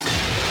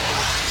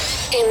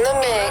In the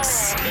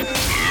mix.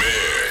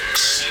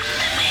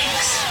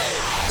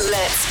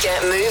 Let's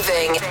get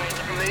moving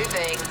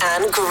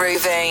and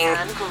grooving.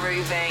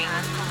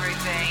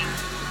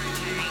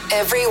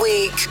 Every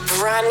week,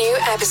 brand new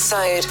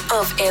episode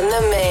of In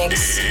the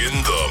Mix.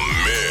 In the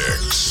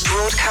Mix.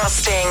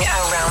 Broadcasting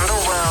around the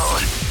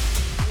world.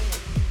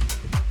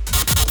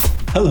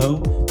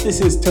 Hello,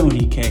 this is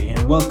Tony K,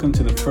 and welcome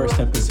to the first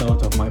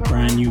episode of my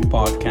brand new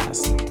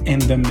podcast, In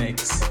the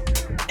Mix.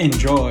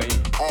 Enjoy.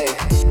 Hey.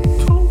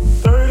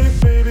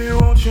 2:30, baby,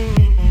 won't you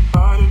meet me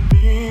by the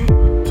beam?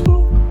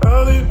 Too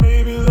early,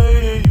 maybe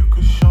later, you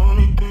could show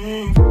me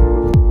things.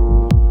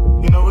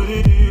 You know what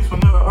it is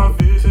whenever I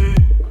visit.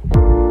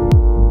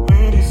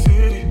 Windy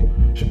City,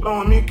 she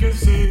blowing me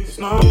kisses.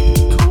 No.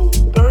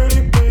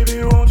 2:30,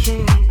 baby, won't you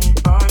meet me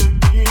by the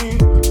beam?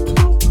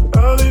 Too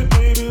early,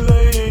 maybe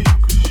later, you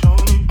could show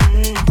me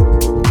things.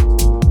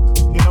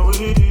 You know what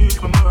it is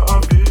whenever I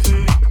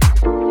visit.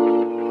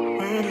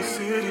 Windy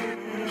City.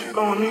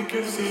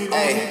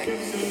 Hey.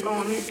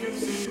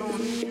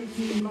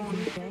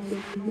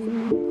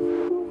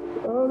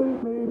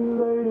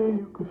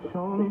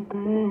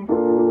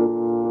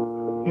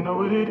 You know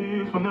what it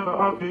is whenever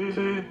I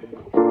visit.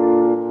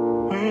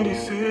 Windy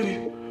City,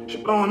 she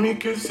blowing me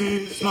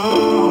kisses.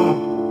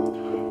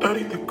 No,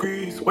 30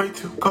 degrees, way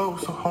too cold,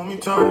 so hold me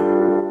tight.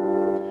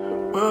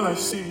 Will I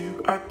see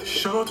you at the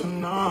show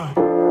tonight?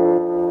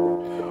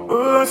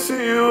 Will I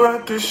see you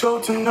at the show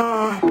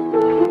tonight?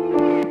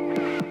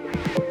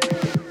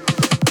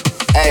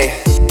 Hey.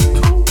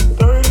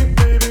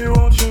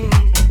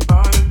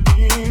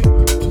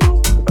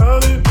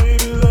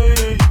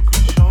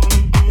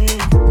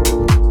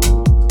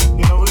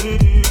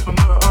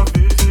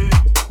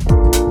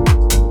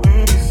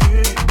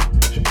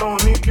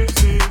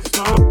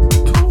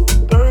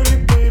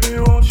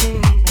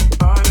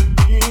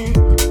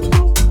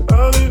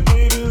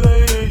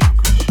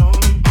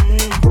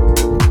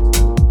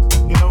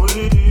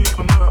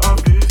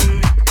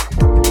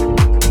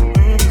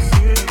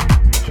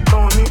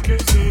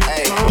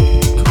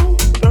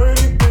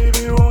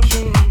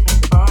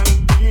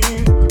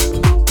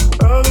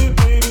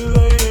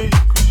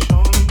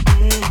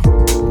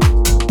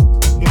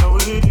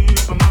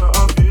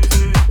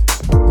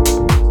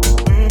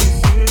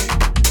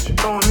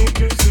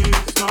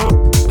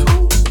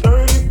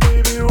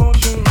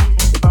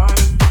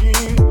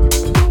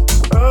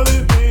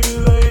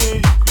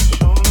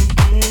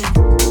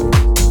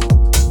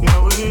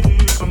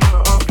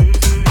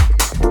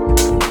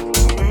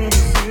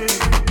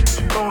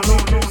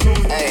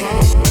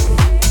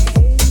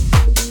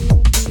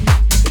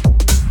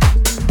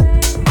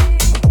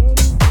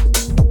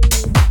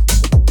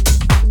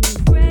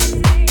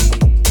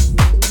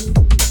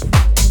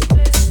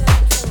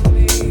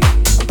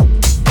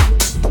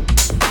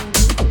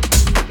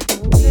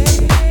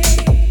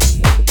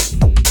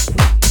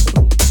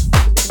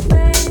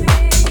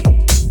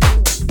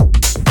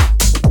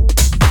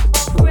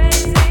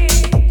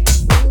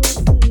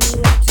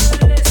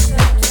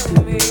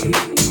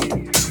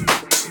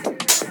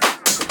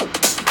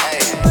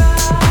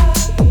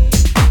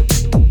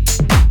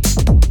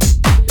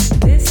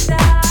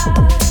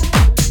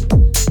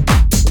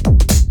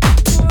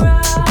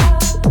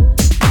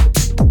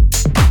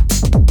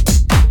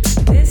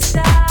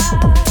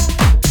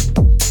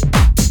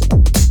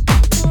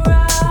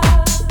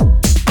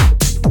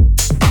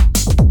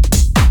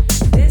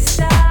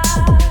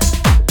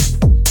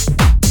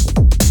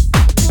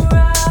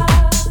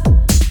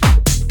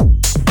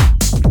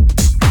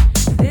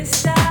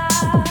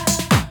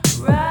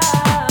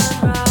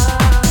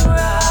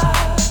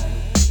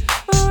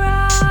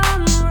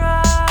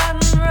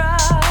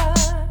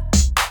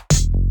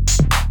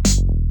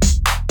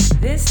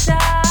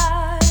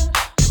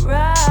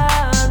 Where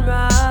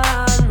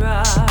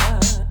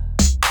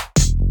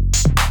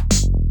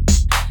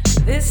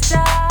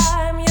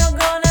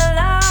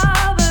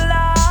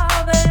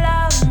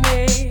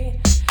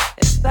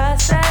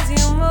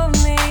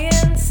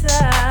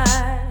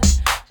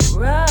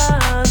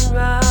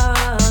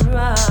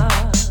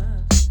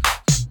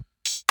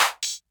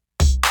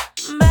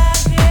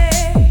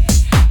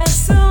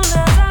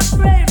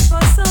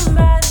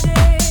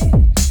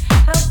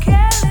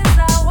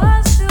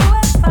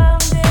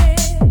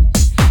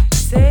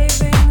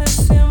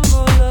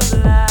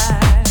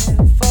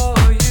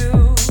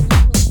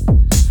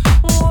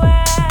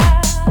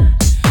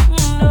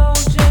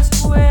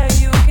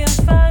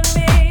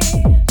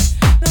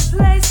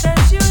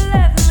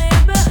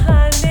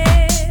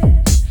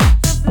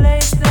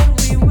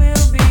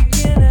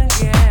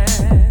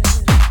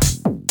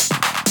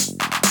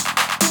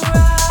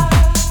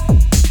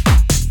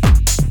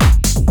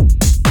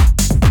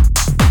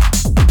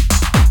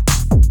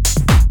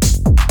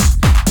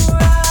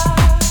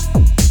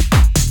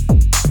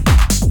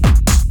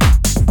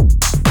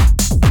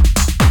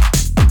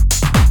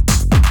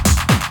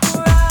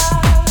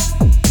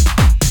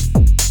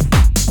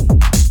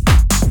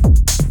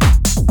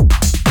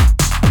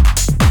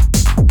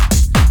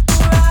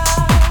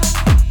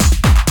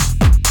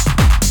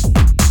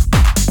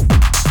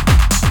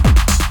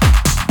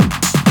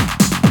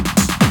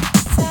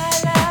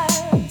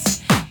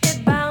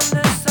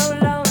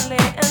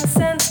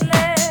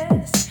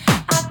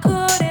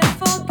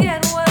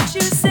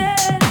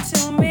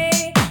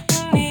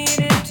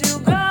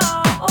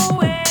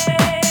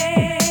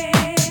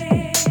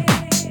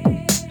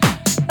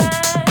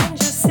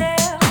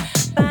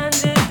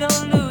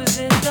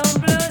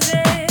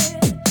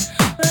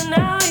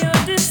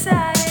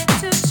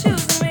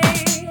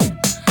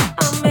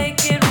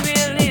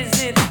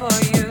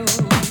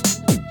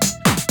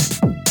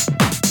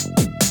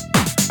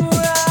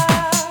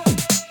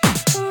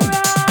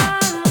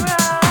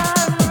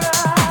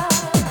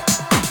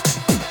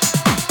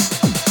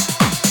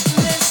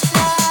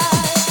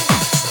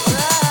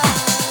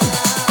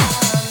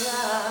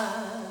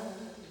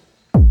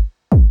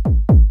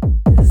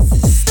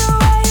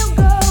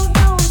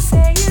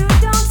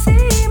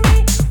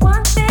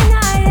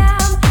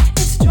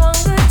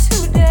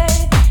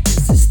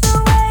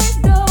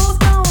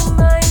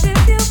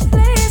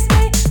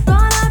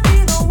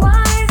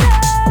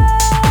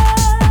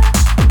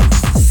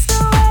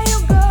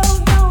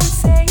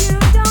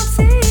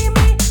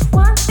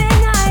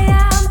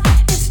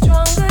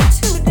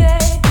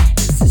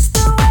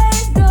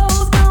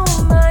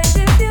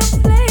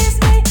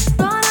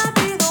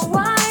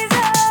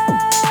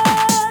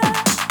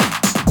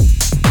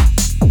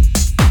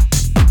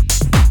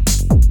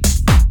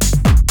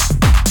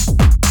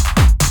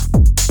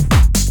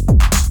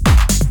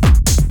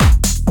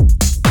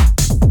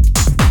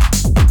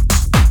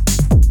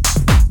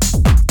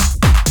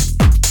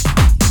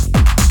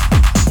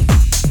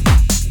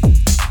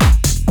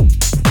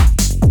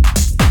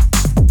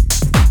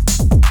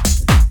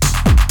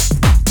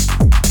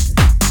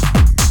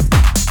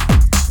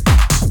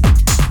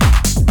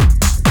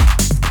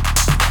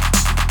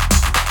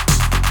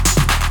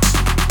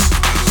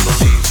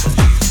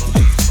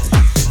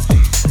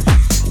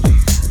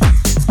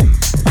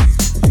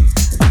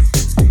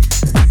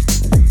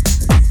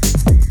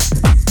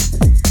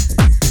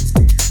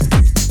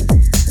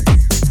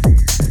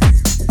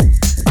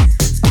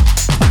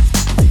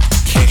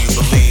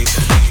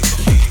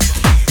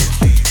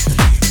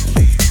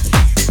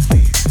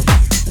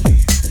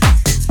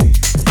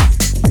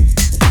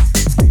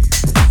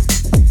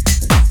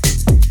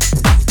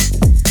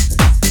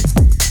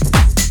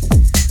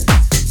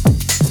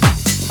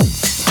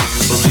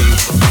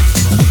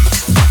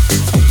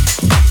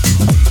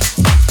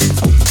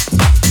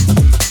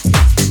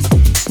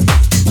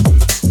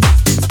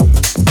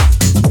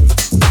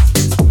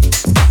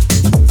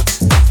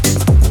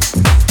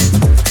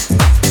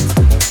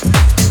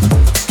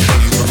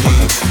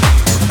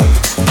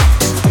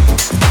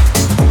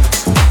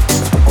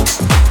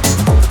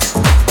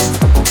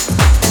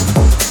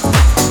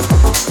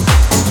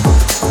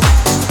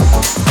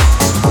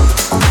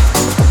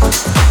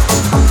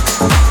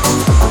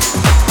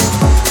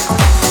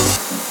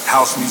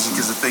house music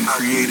is a thing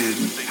created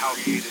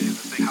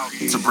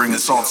to bring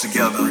us all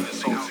together.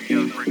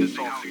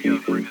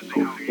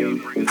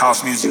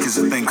 House music is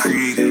a thing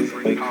created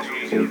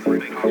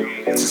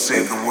to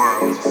save the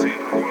world.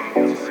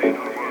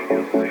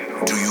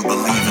 Do you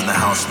believe in the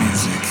house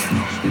music?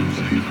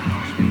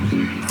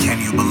 Can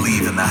you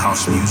believe in the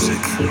house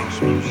music?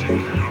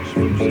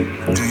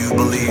 Do you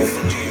believe?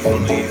 Do you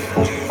believe?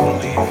 Do you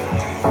believe?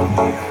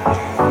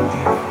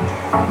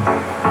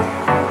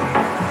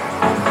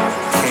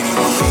 Can you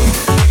believe?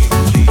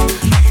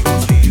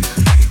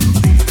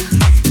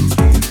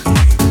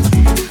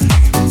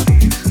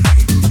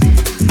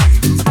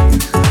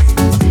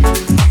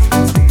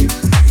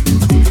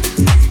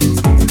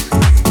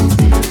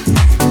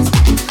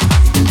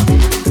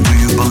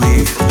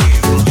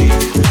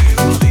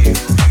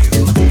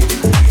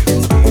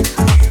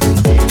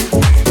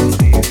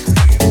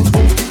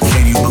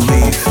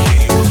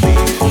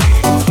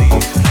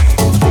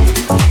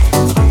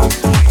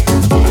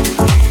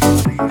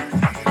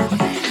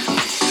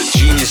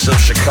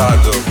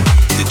 Chicago,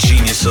 the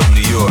genius of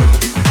New York,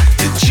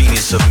 the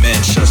genius of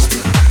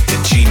Manchester, the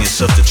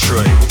genius of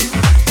Detroit,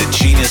 the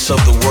genius of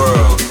the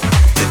world,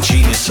 the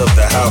genius of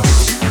the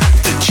house,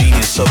 the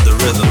genius of the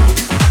rhythm.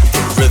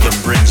 The rhythm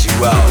brings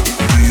you out.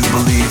 Do you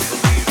believe?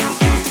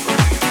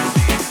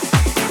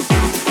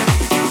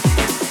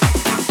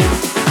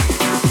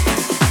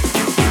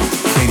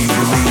 Can you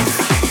believe?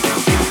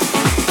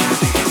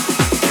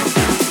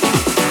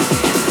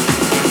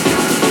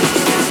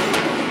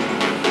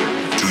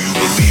 Do you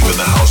believe in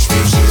the house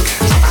music?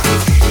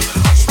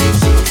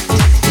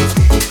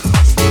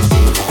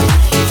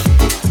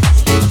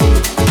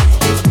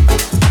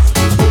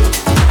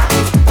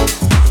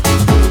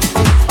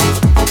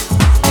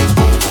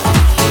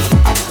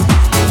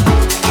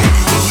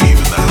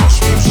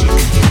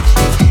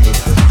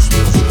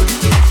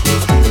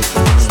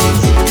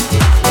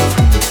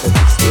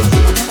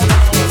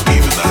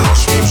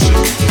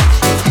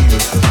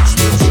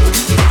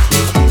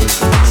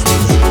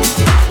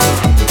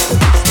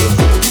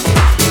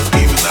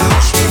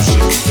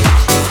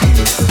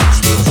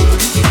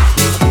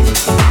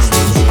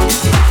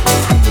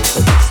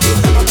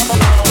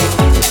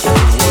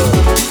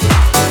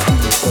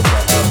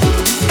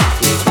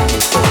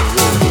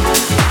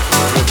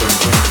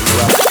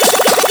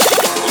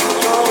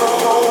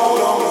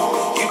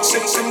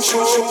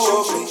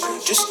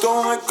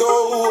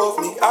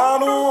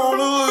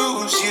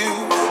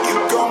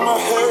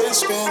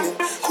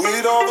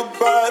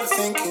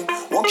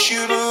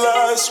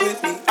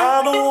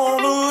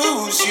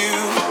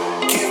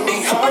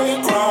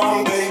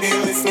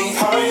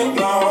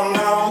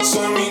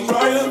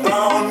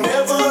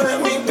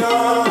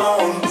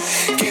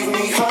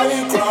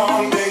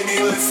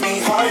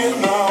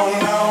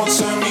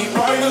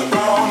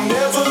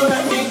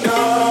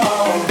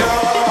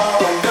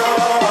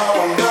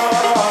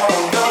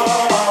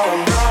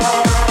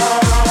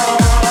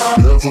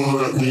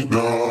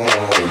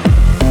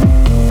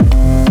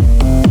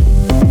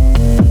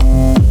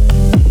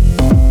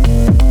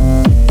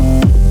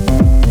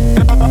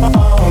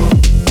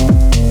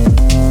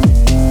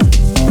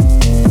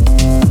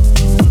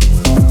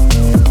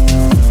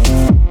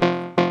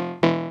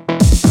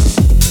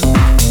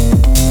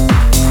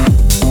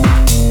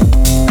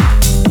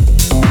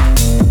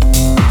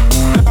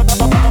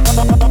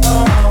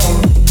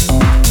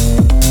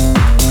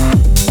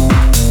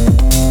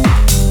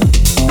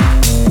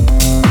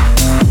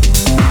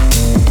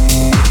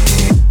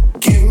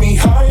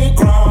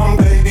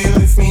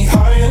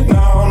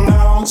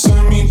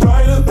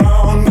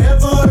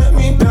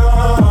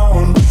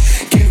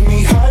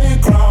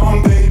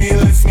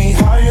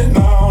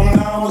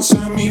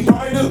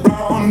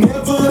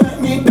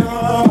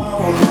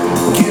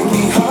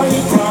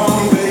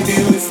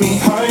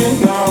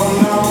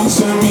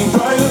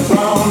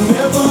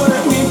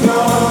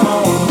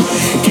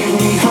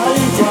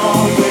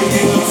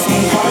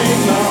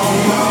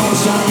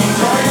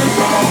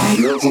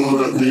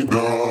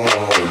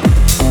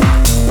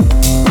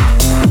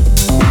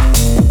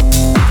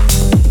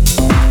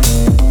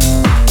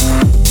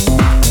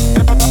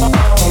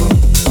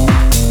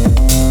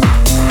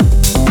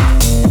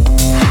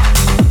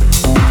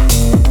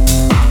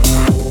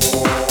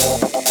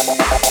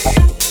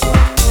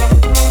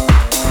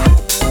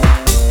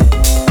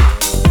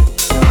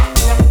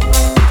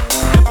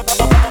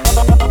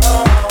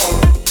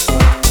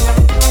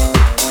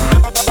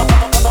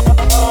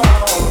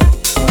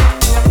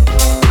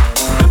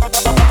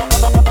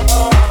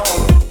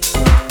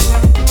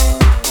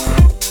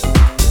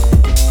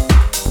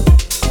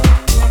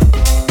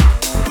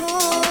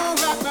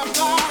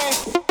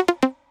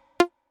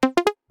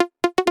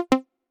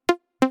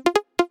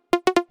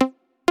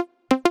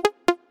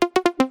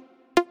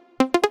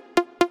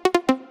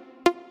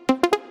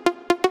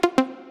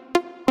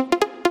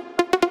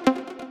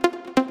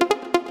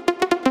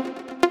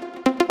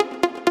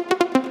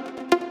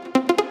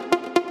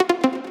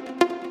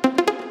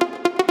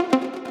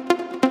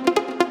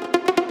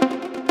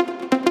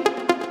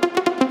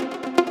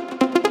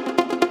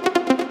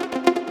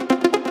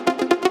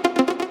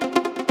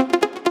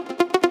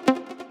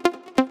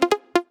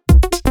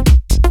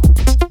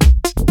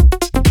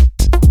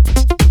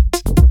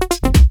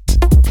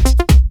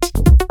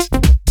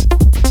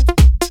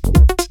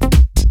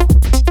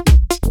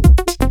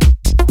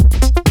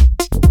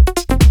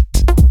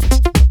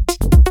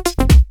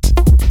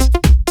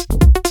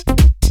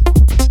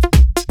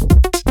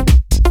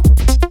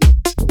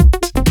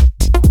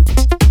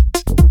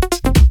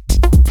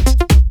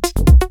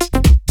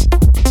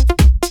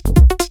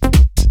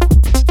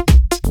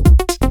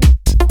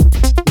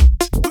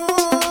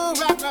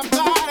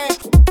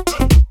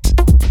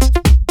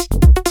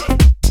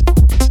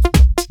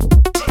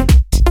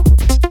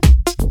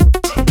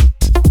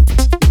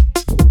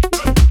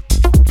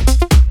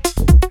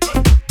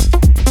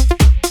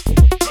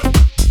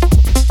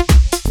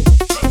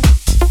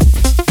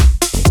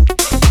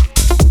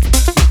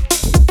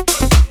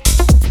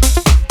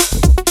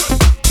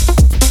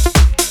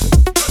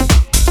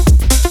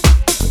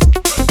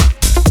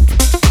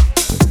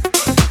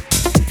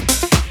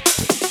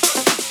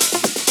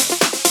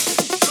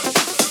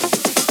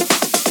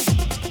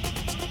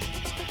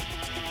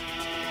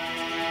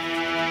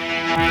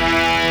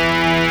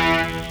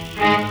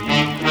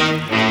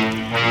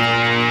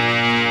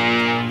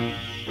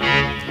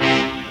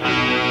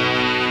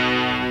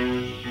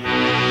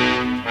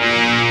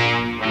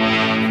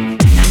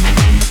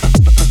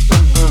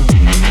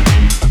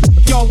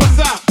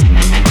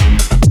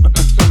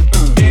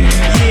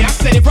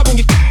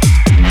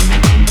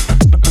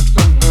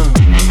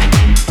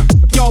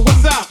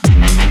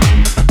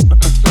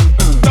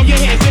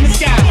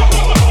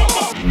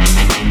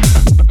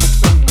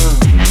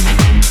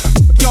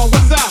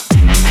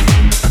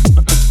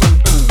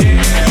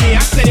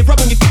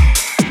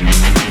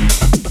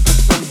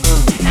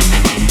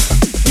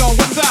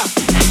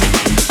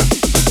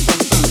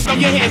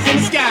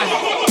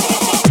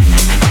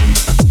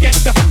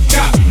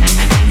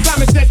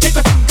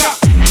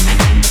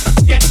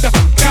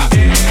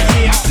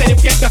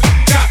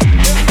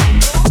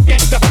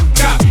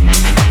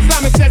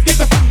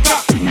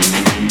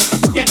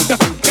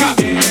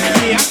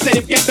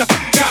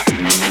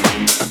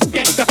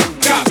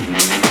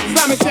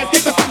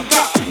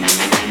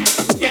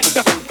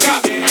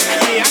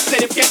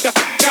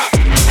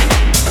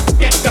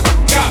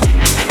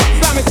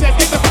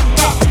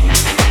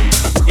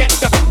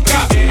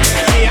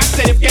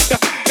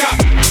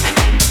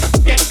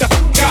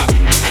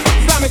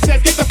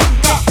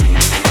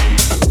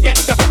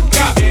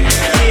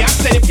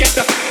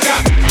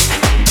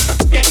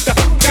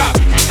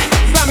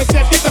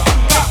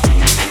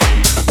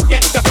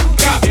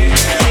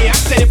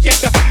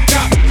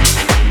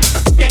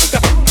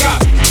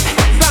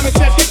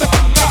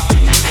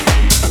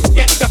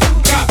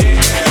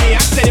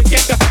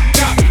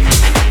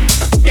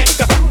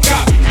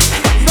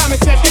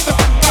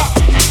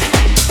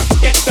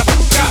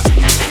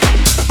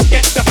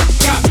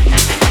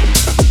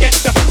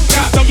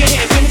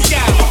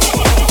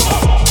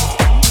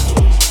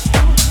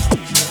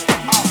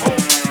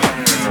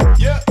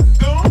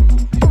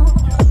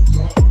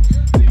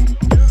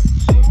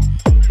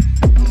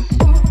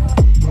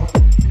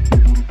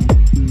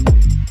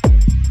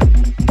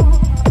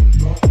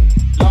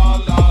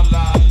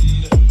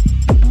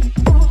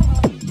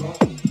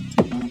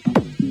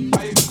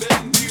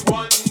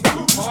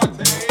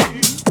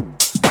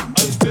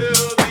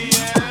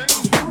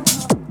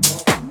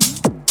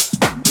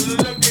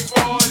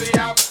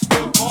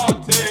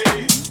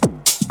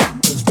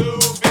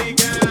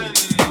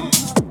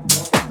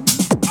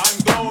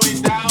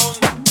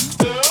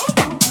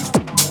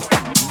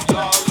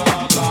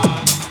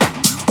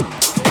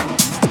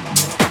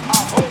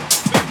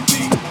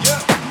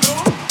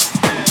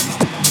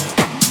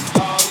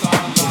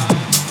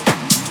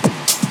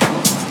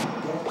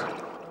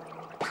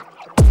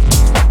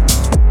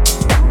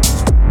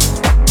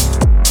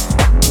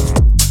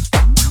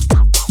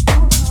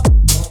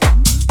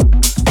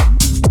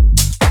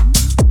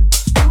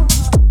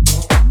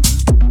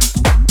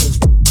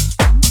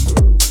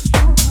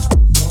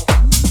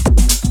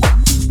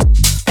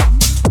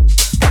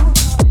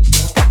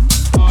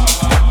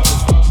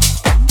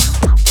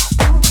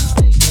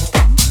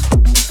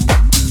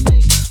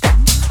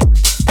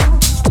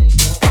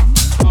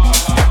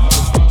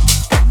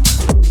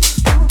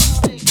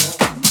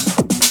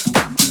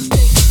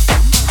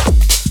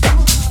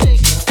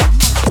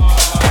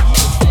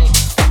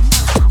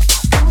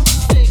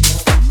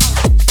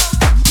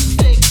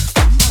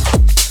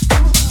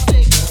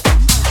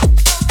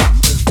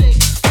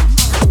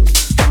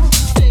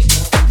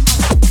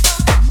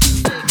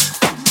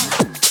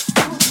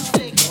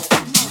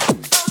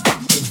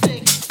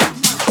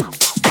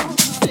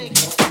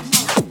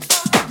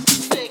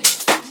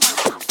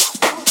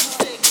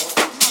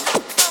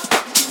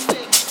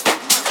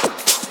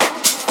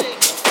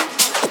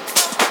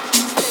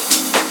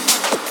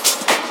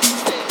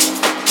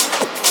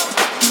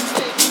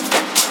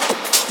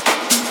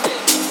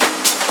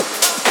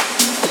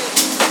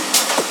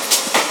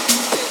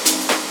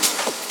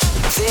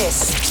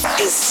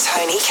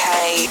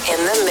 in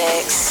the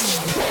mix.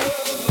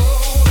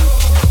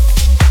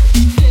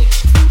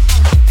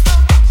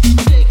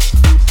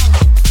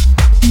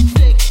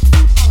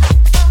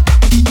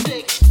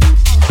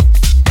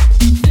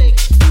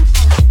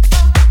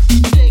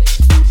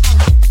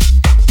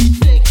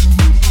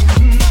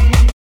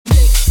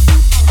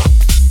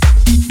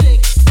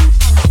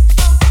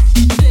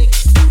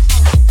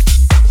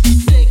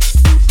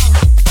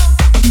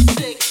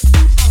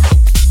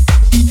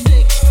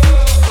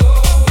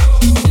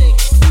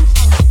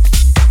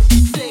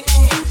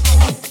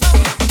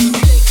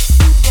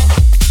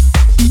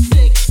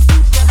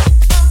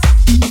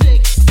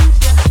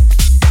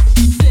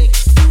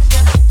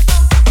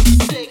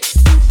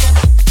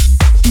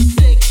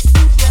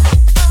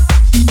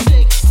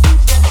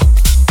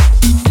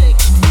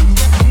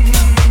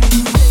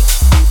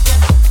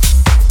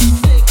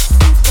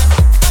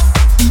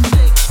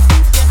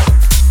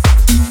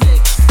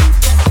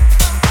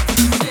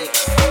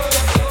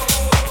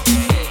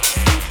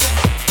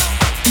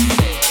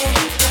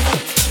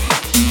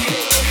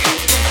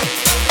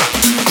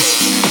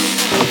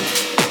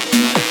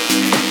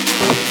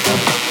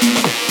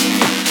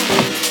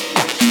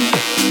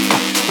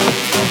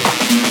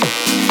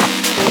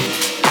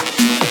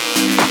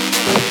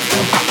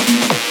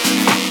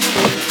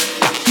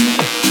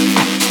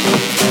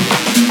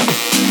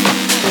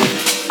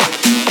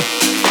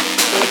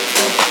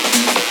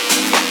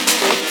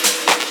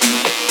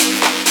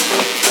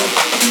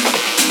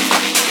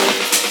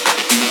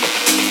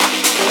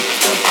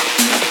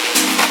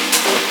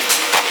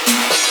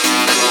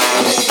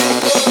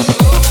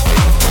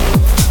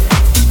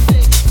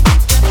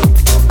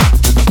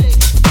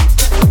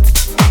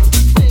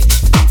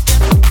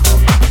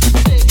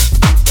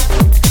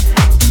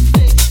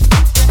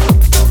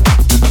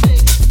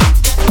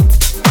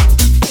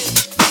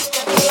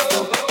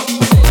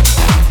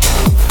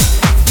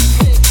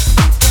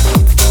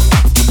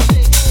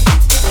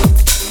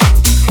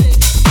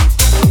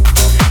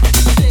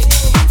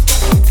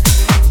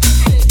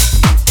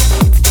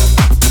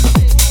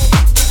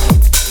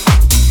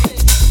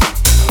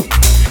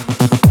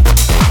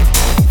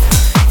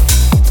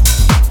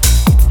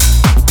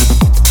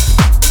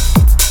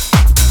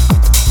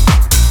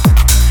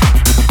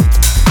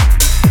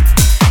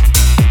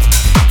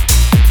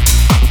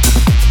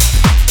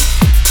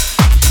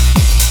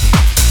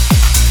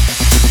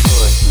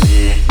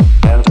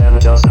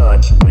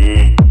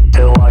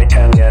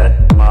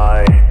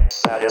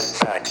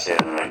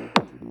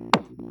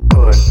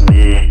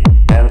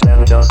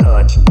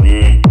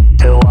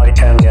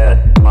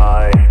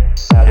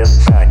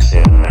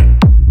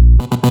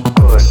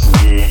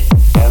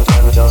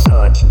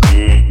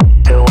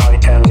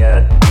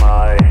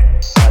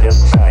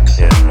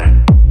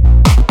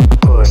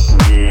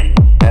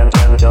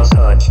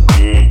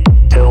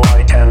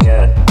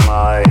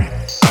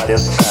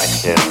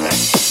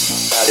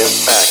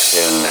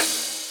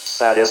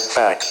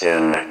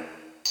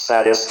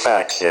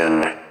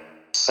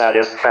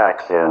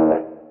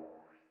 Satisfaction.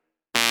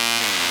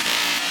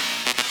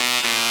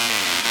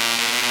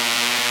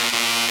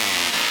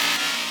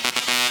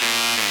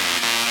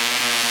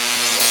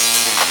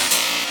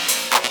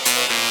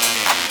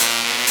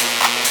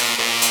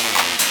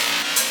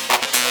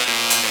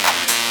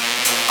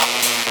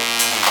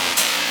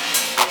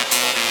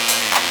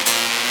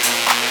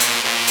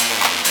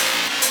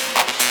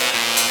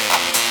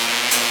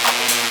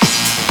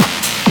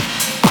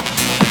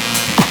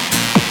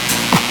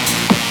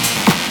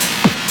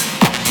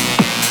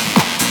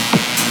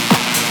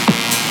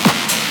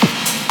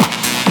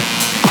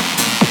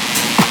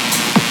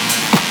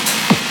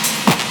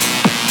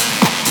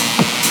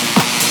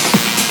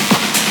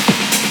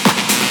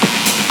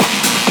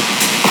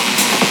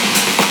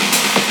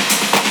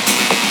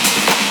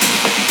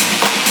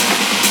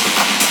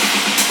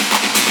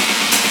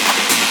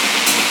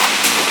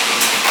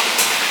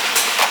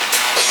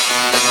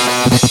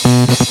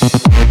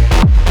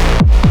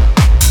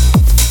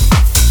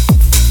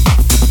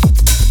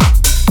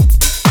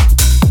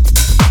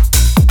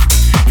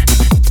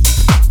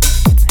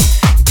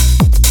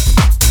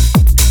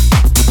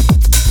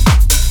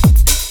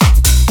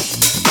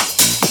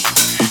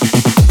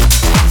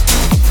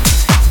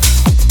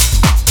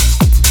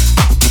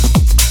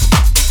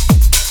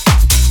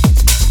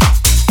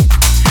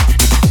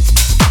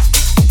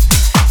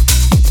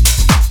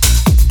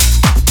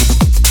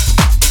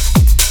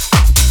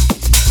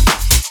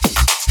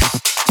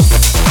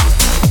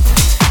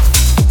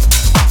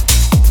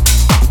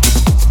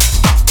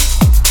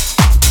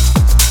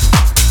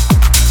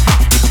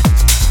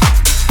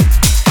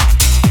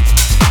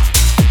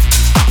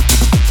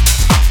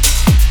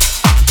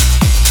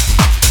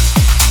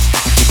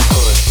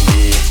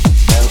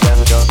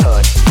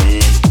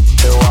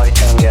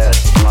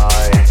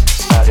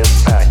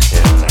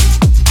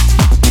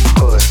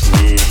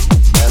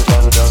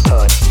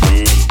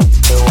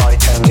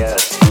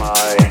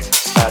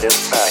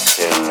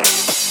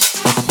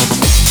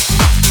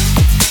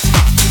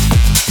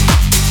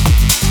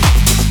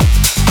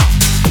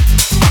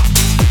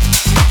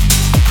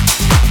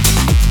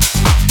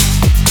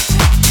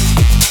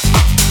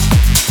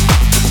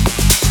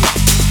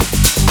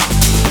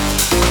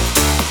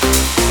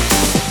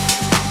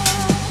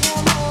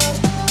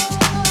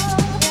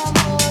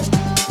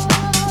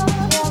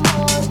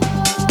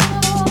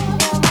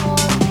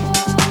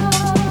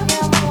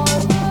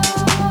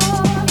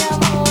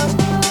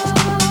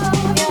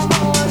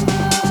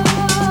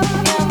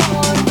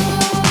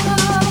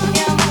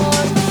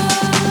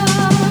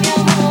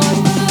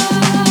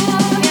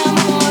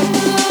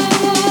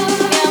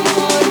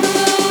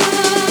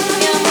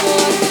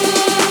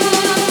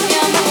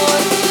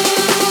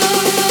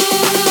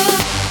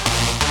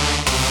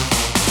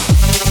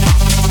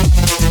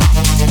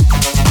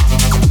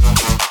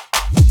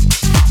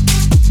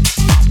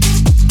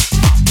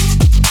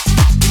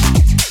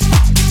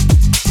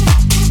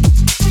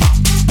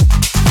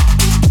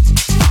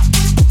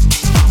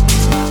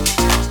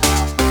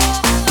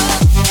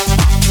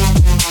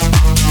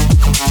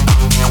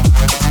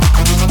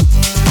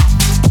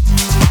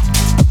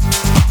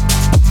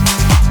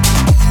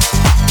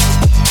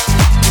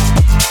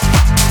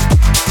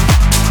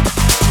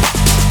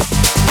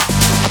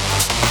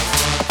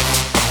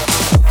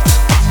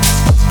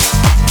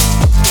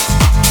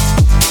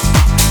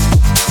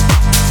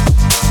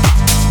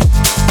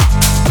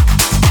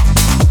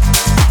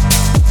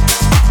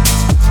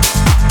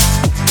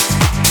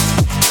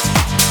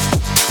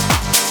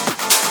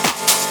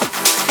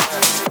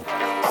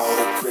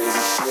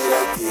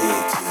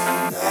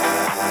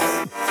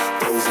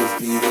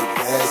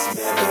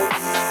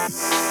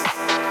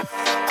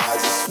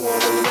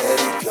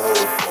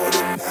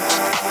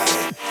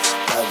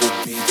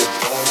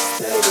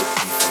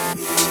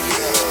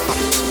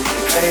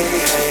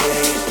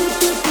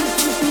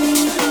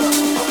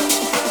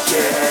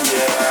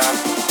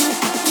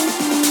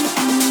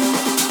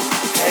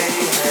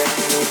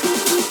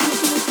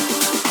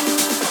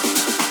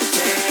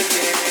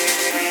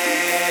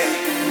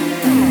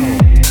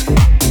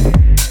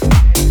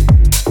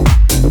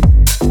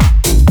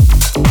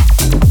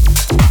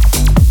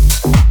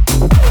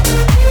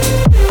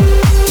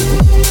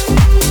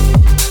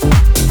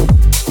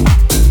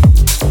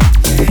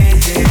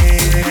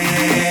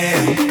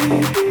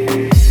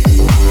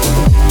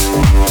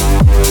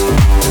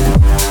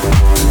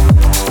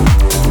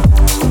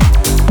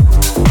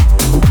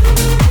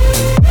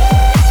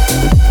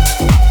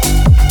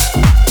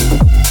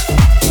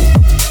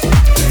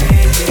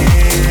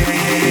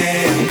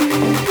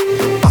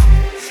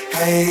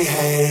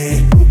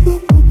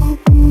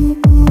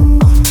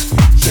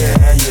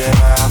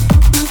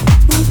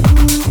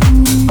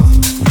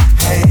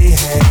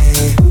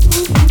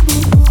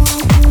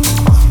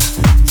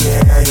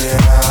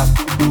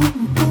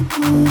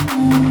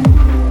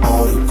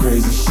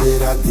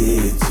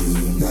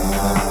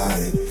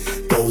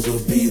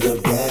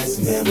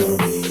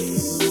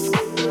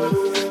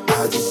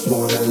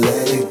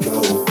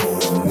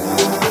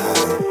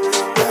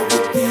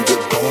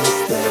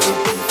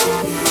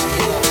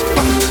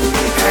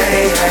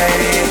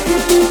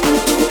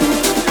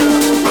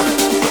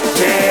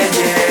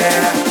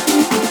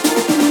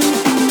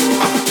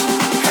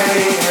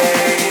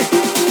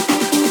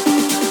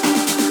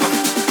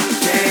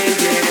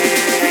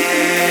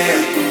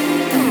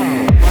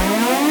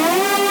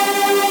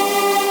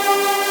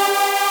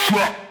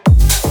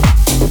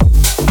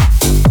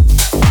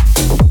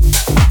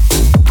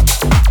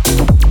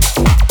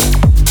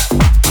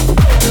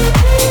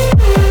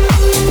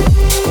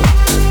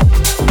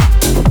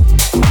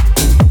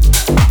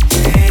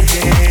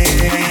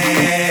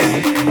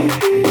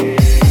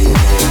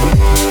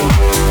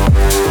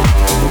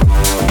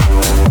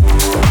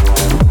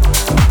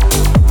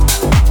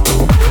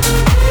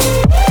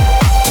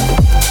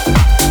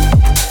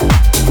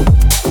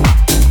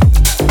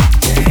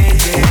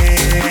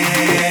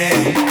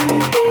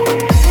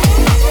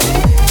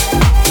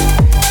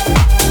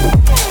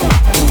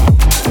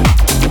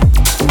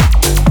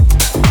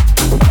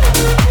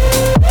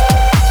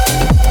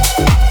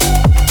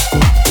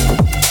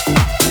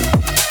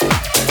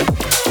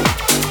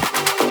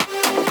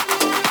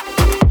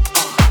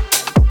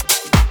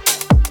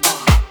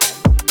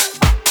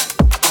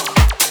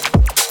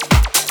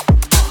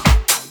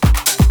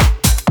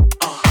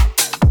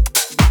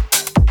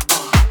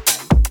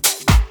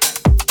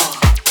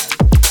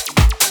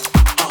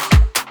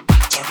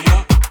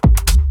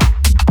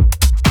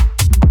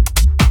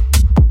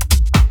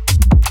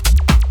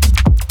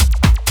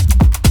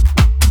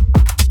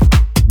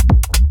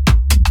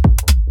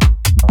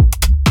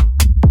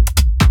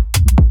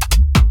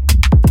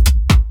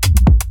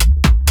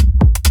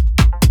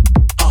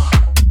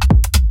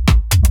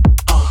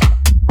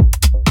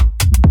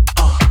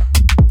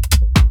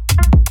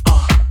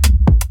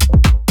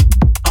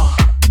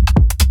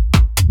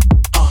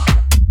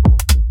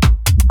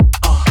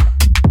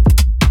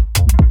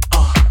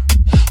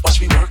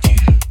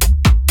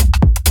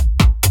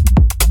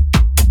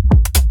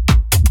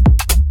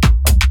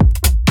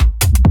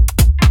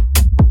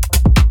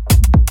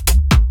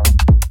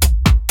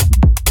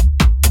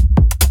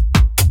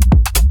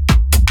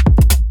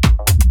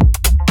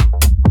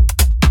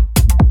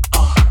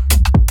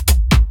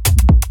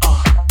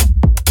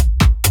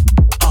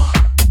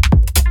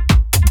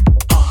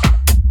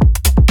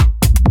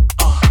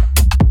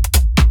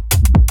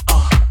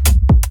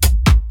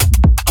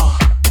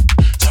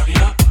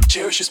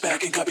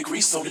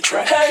 What's on the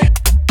track? Hey.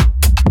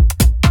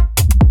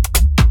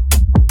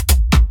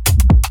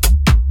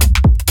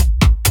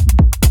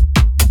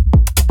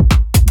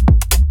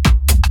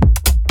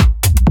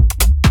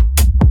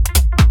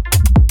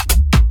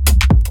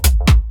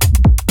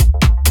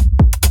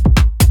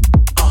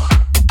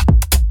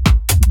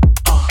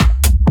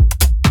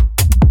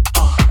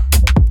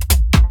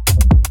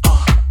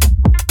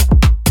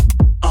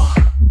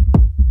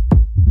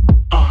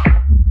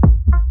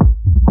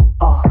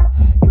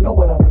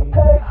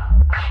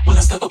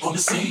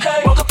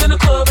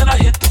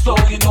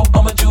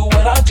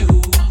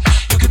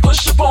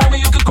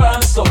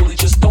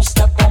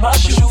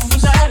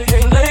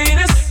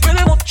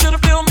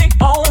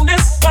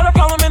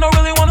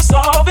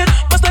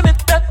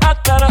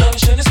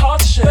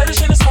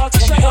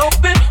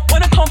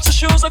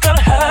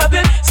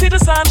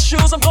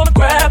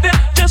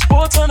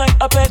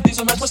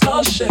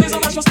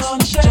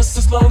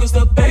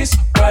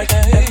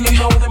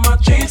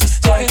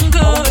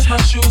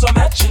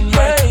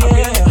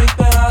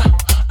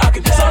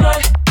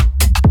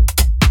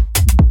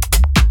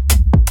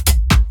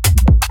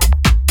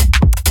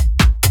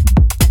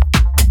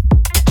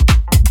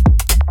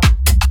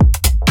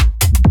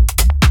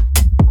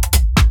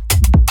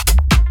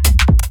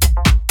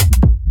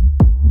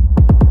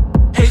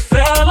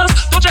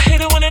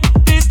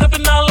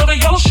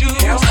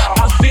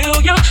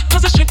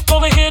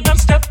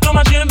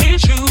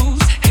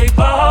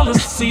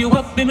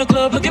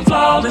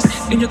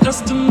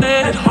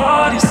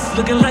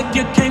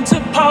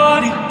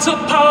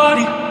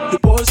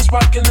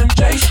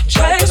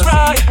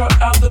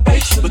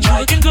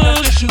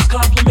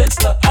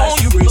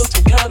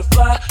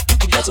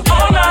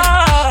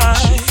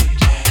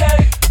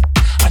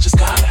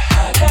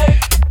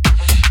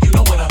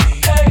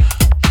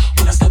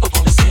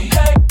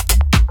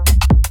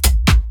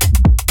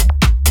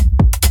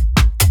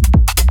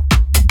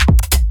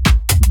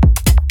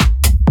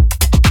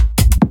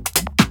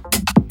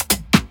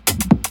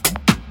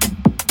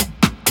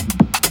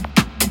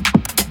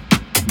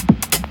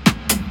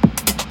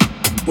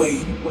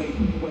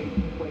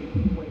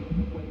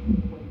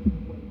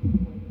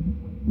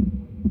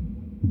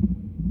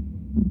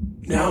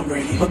 Now I'm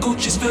ready. My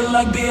Gucci's feel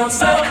like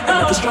Beyonce.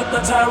 And I can strut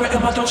that tyrant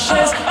in my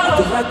Dolces. I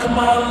feel like a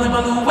model in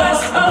my Louis.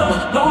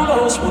 My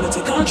Lolos wanna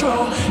take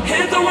control.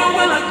 Hit the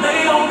runway like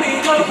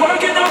Naomi. You're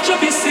working out your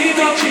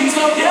BCBGs.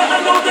 Yeah,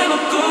 I know they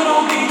look good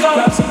on me.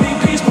 Grab some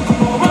BPs, but come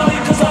on, run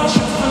cause I'll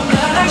shoot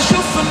fanatic.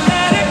 Shoot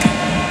fanatic.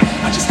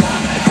 I just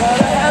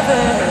gotta have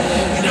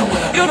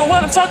it. You know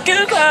what I'm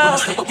talking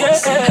about.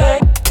 Yeah.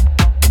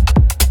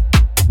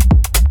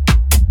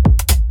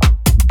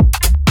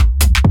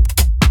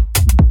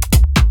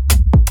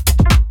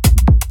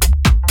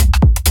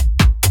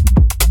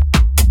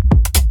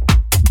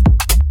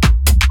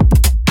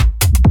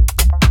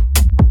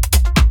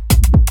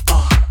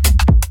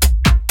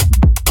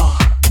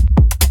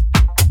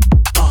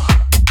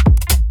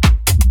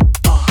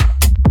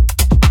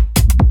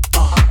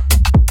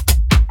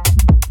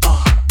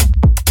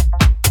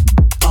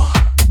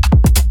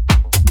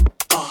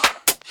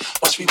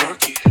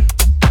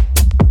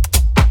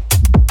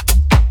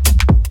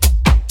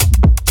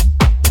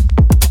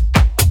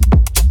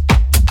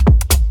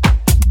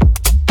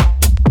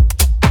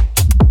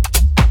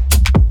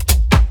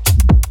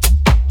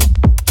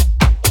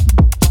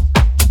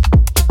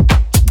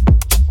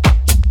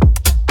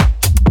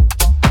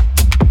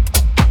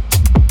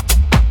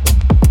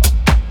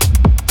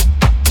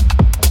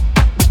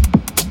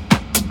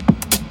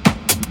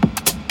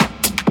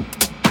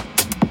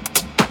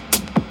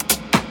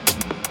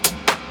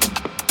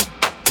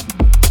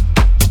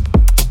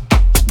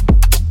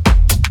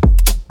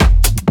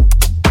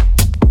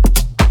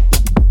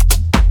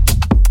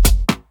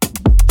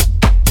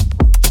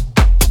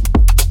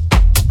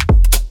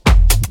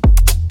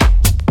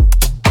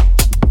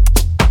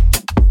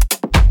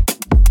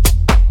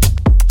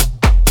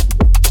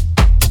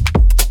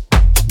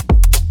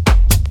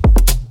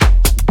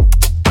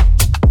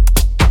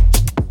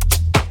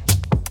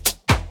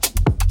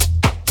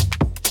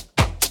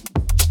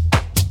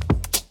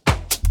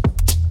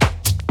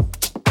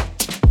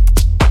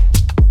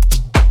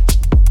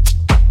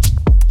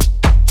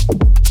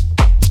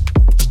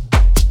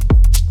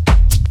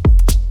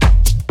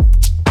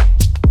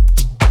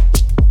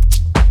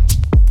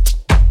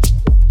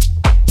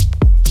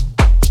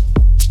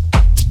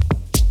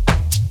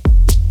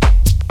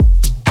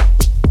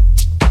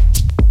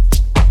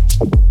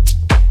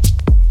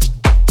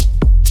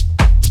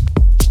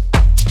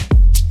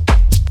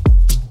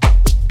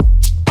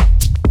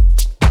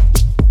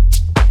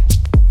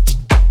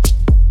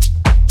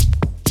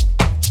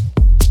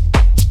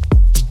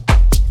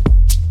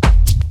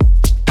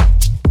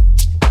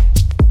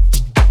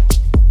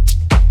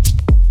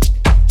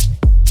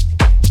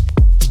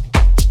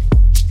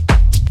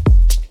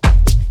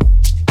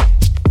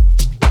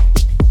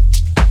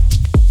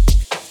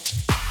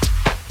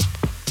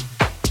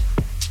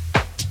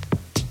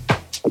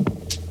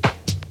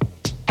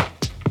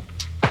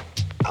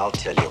 I'll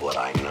tell you what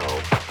I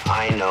know.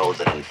 I know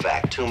that, in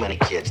fact, too many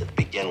kids that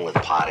begin with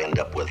pot end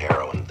up with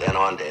heroin, then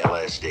on to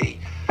LSD.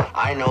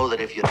 I know that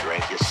if you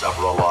drink, you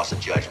suffer a loss of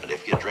judgment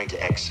if you drink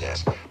to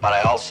excess. But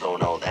I also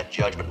know that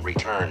judgment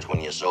returns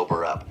when you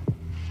sober up.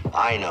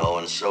 I know,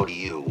 and so do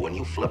you, when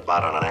you flip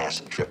out on an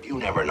acid trip, you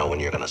never know when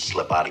you're going to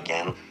slip out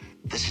again.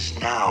 This is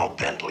now,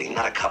 Bentley,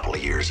 not a couple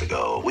of years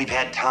ago. We've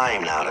had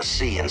time now to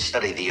see and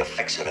study the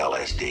effects of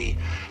LSD.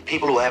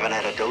 People who haven't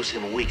had a dose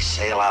in weeks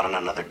sail out on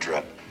another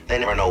trip. They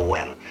never know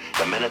when.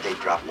 The minute they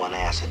drop one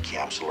acid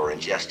capsule or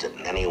ingest it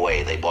in any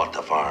way, they bought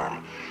the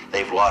farm.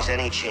 They've lost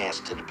any chance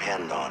to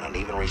depend on and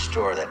even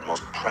restore that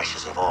most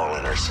precious of all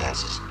inner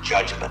senses,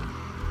 judgment.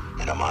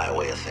 And in my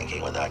way of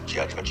thinking, without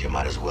judgment, you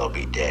might as well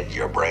be dead.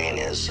 Your brain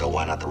is, so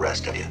why not the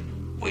rest of you?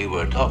 We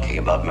were talking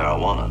about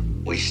marijuana.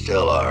 We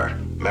still are.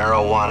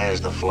 Marijuana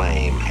is the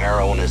flame,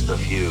 heroin is the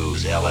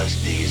fuse,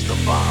 LSD is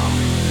the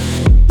bomb.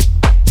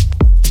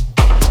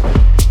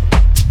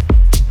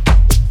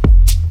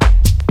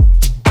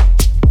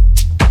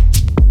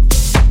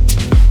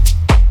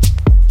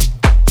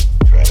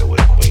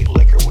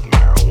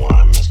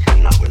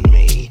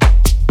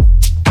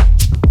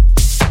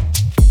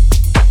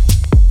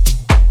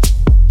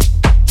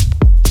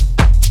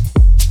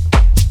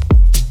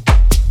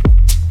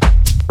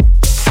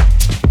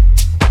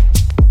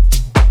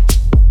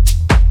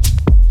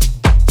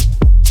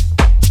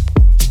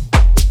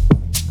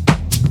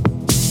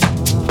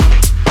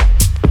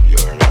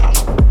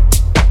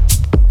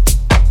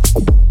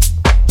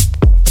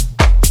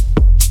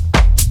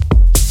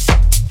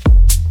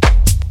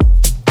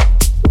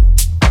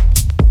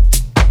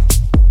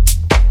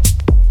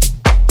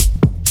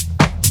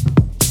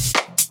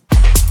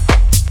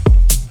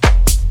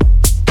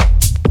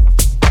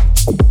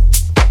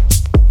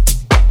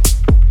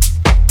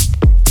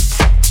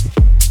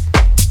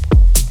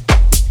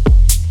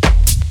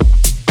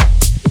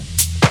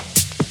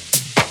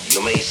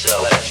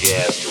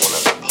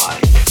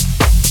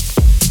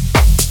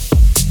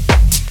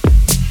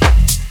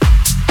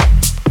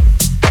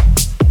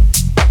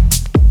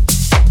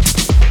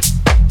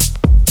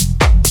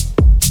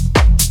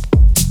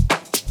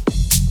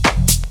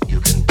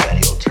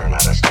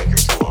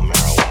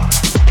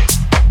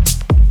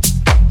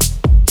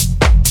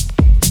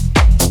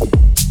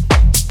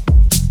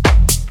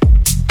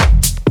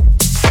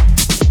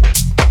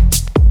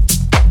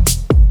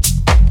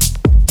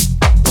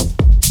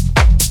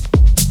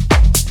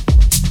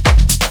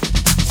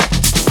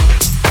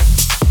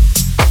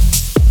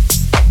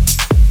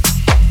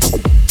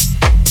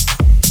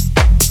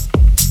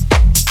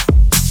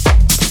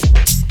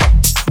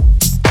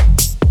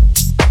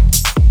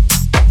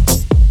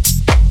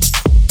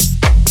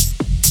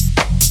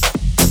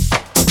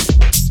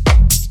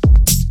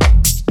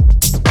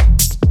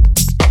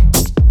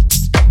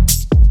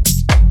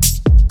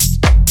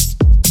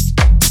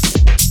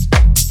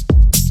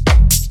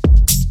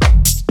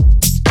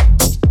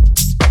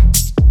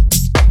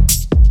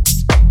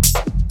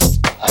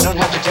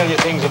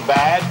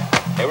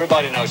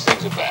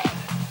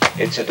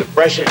 It's a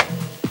depression.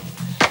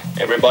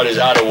 Everybody's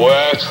out of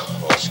work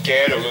or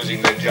scared of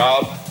losing their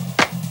job.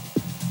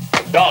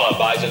 A dollar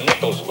buys a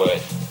nickel's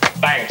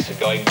worth. Banks are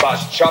going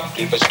bust.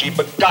 Shopkeepers keep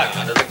a gun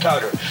under the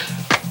counter.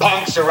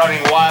 Punks are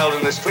running wild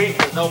in the street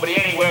because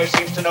nobody anywhere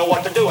seems to know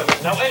what to do and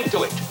there's no end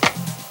to it.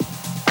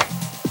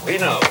 We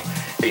know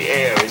the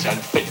air is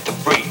unfit to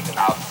breathe and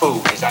our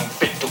food is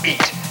unfit to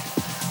eat.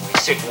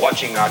 Sit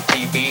watching our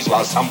TVs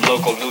while some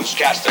local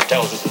newscaster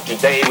tells us that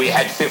today we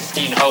had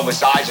 15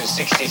 homicides and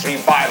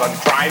 63 violent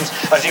crimes,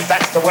 as if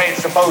that's the way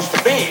it's supposed to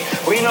be.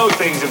 We know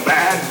things are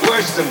bad,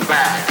 worse than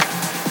bad.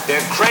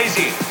 They're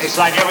crazy. It's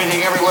like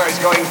everything everywhere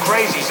is going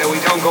crazy, so we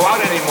don't go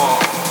out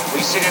anymore. We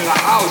sit in the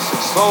house,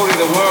 and slowly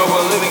the world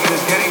we're living in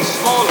is getting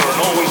smaller, and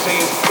all we say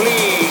is,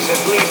 please,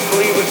 at least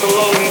leave us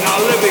alone in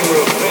our living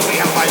room. Let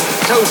me have my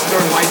toaster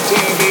and my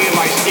TV and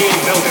my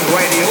steel-built-in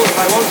radio, if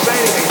I won't say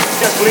anything,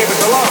 just leave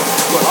us alone.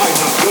 Well, I'm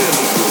not good at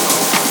it.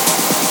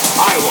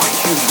 I want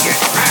you to get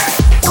mad.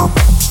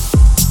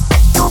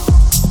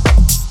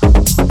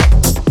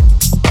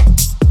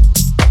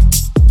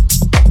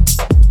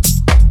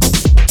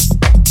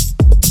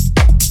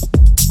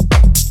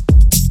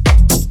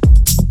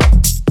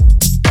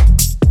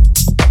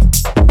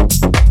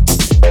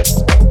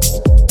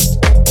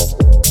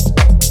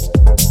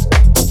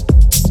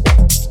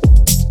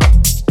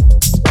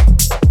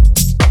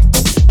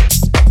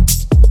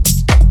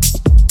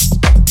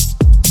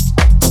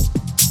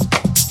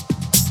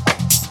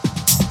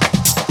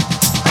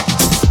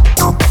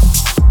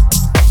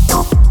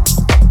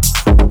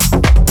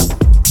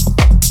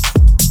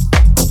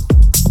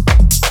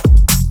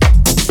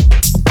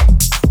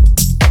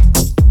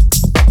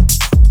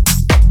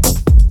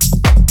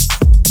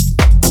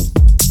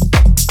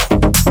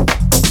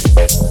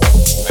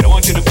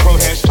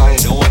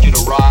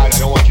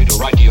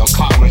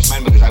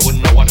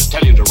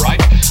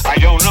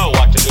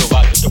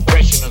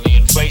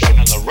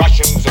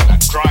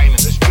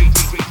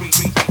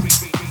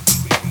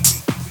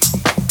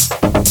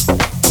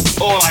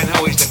 All I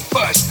know is that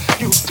first,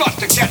 you've got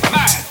to get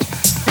mad.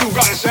 You've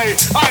got to say,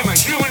 I'm a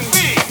human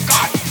being.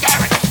 God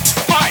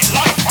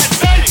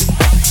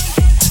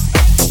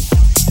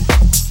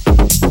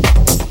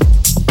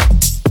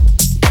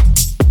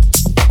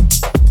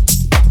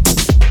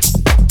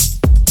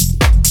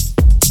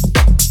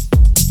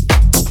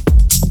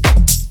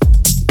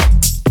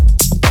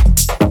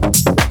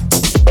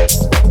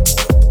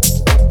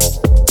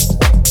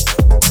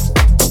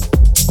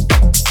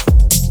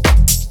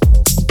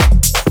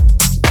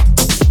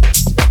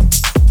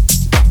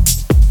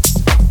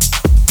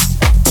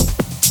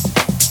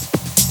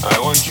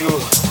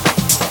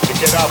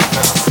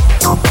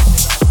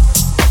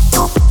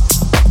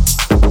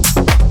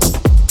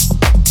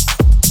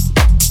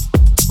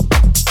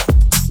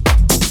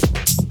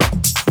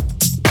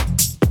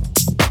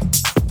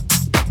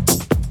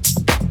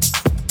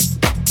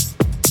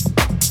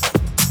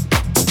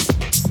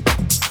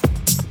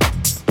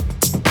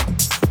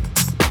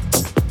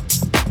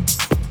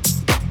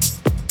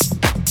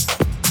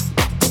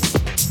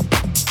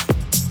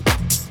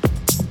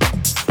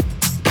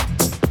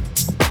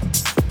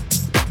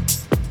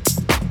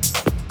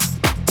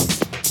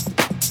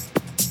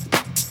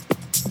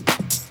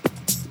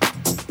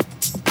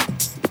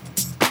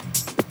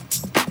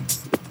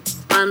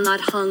I'm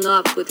not hung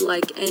up with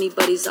like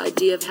anybody's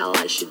idea of how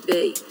I should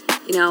be.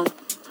 You know,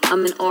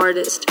 I'm an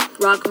artist.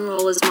 Rock and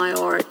roll is my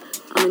art.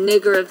 I'm a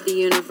nigger of the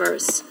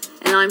universe.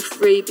 And I'm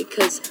free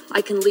because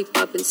I can leap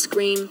up and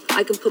scream.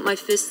 I can put my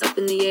fists up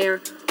in the air.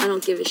 I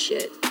don't give a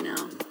shit, you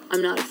know.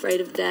 I'm not afraid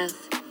of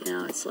death. You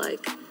know, it's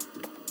like,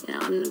 you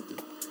know,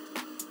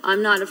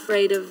 I'm not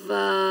afraid of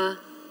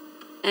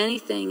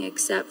anything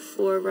except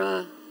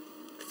for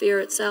fear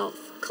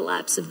itself.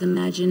 Collapse of the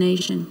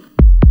imagination.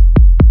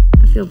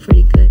 I feel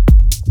pretty good.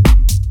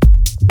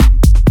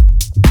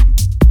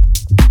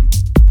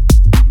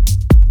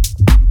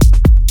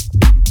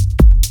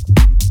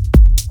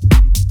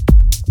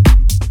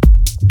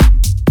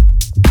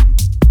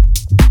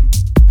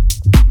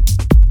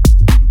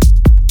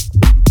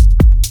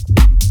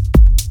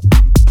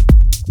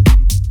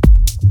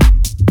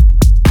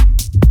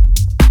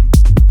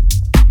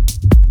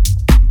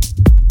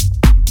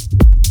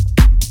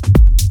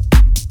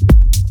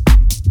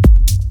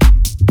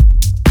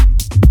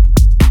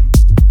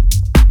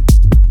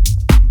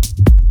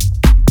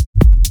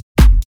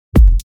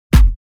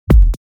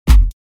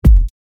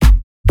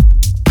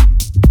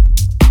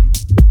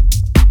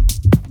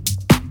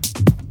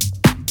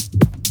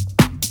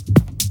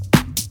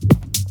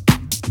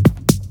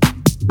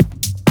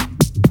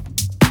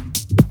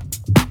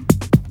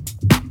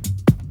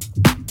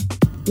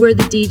 We're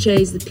the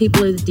DJs, the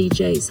people are the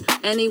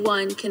DJs.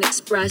 Anyone can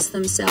express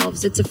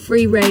themselves. It's a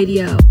free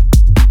radio.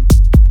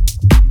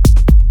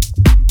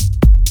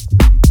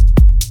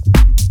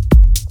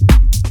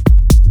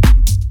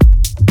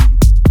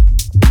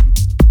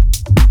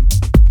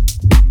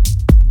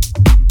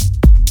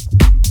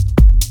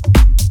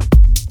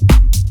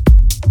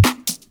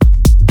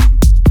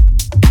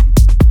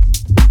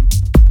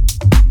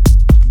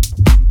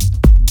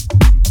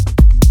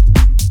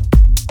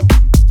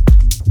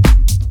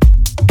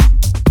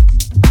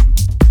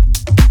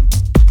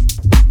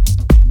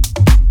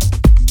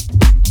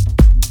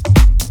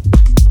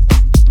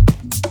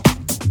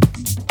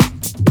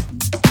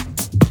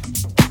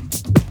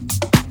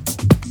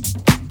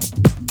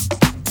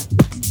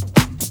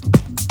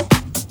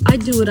 I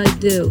do what I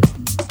do.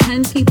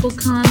 10 people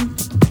come,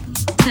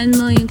 10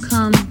 million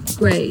come,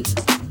 great.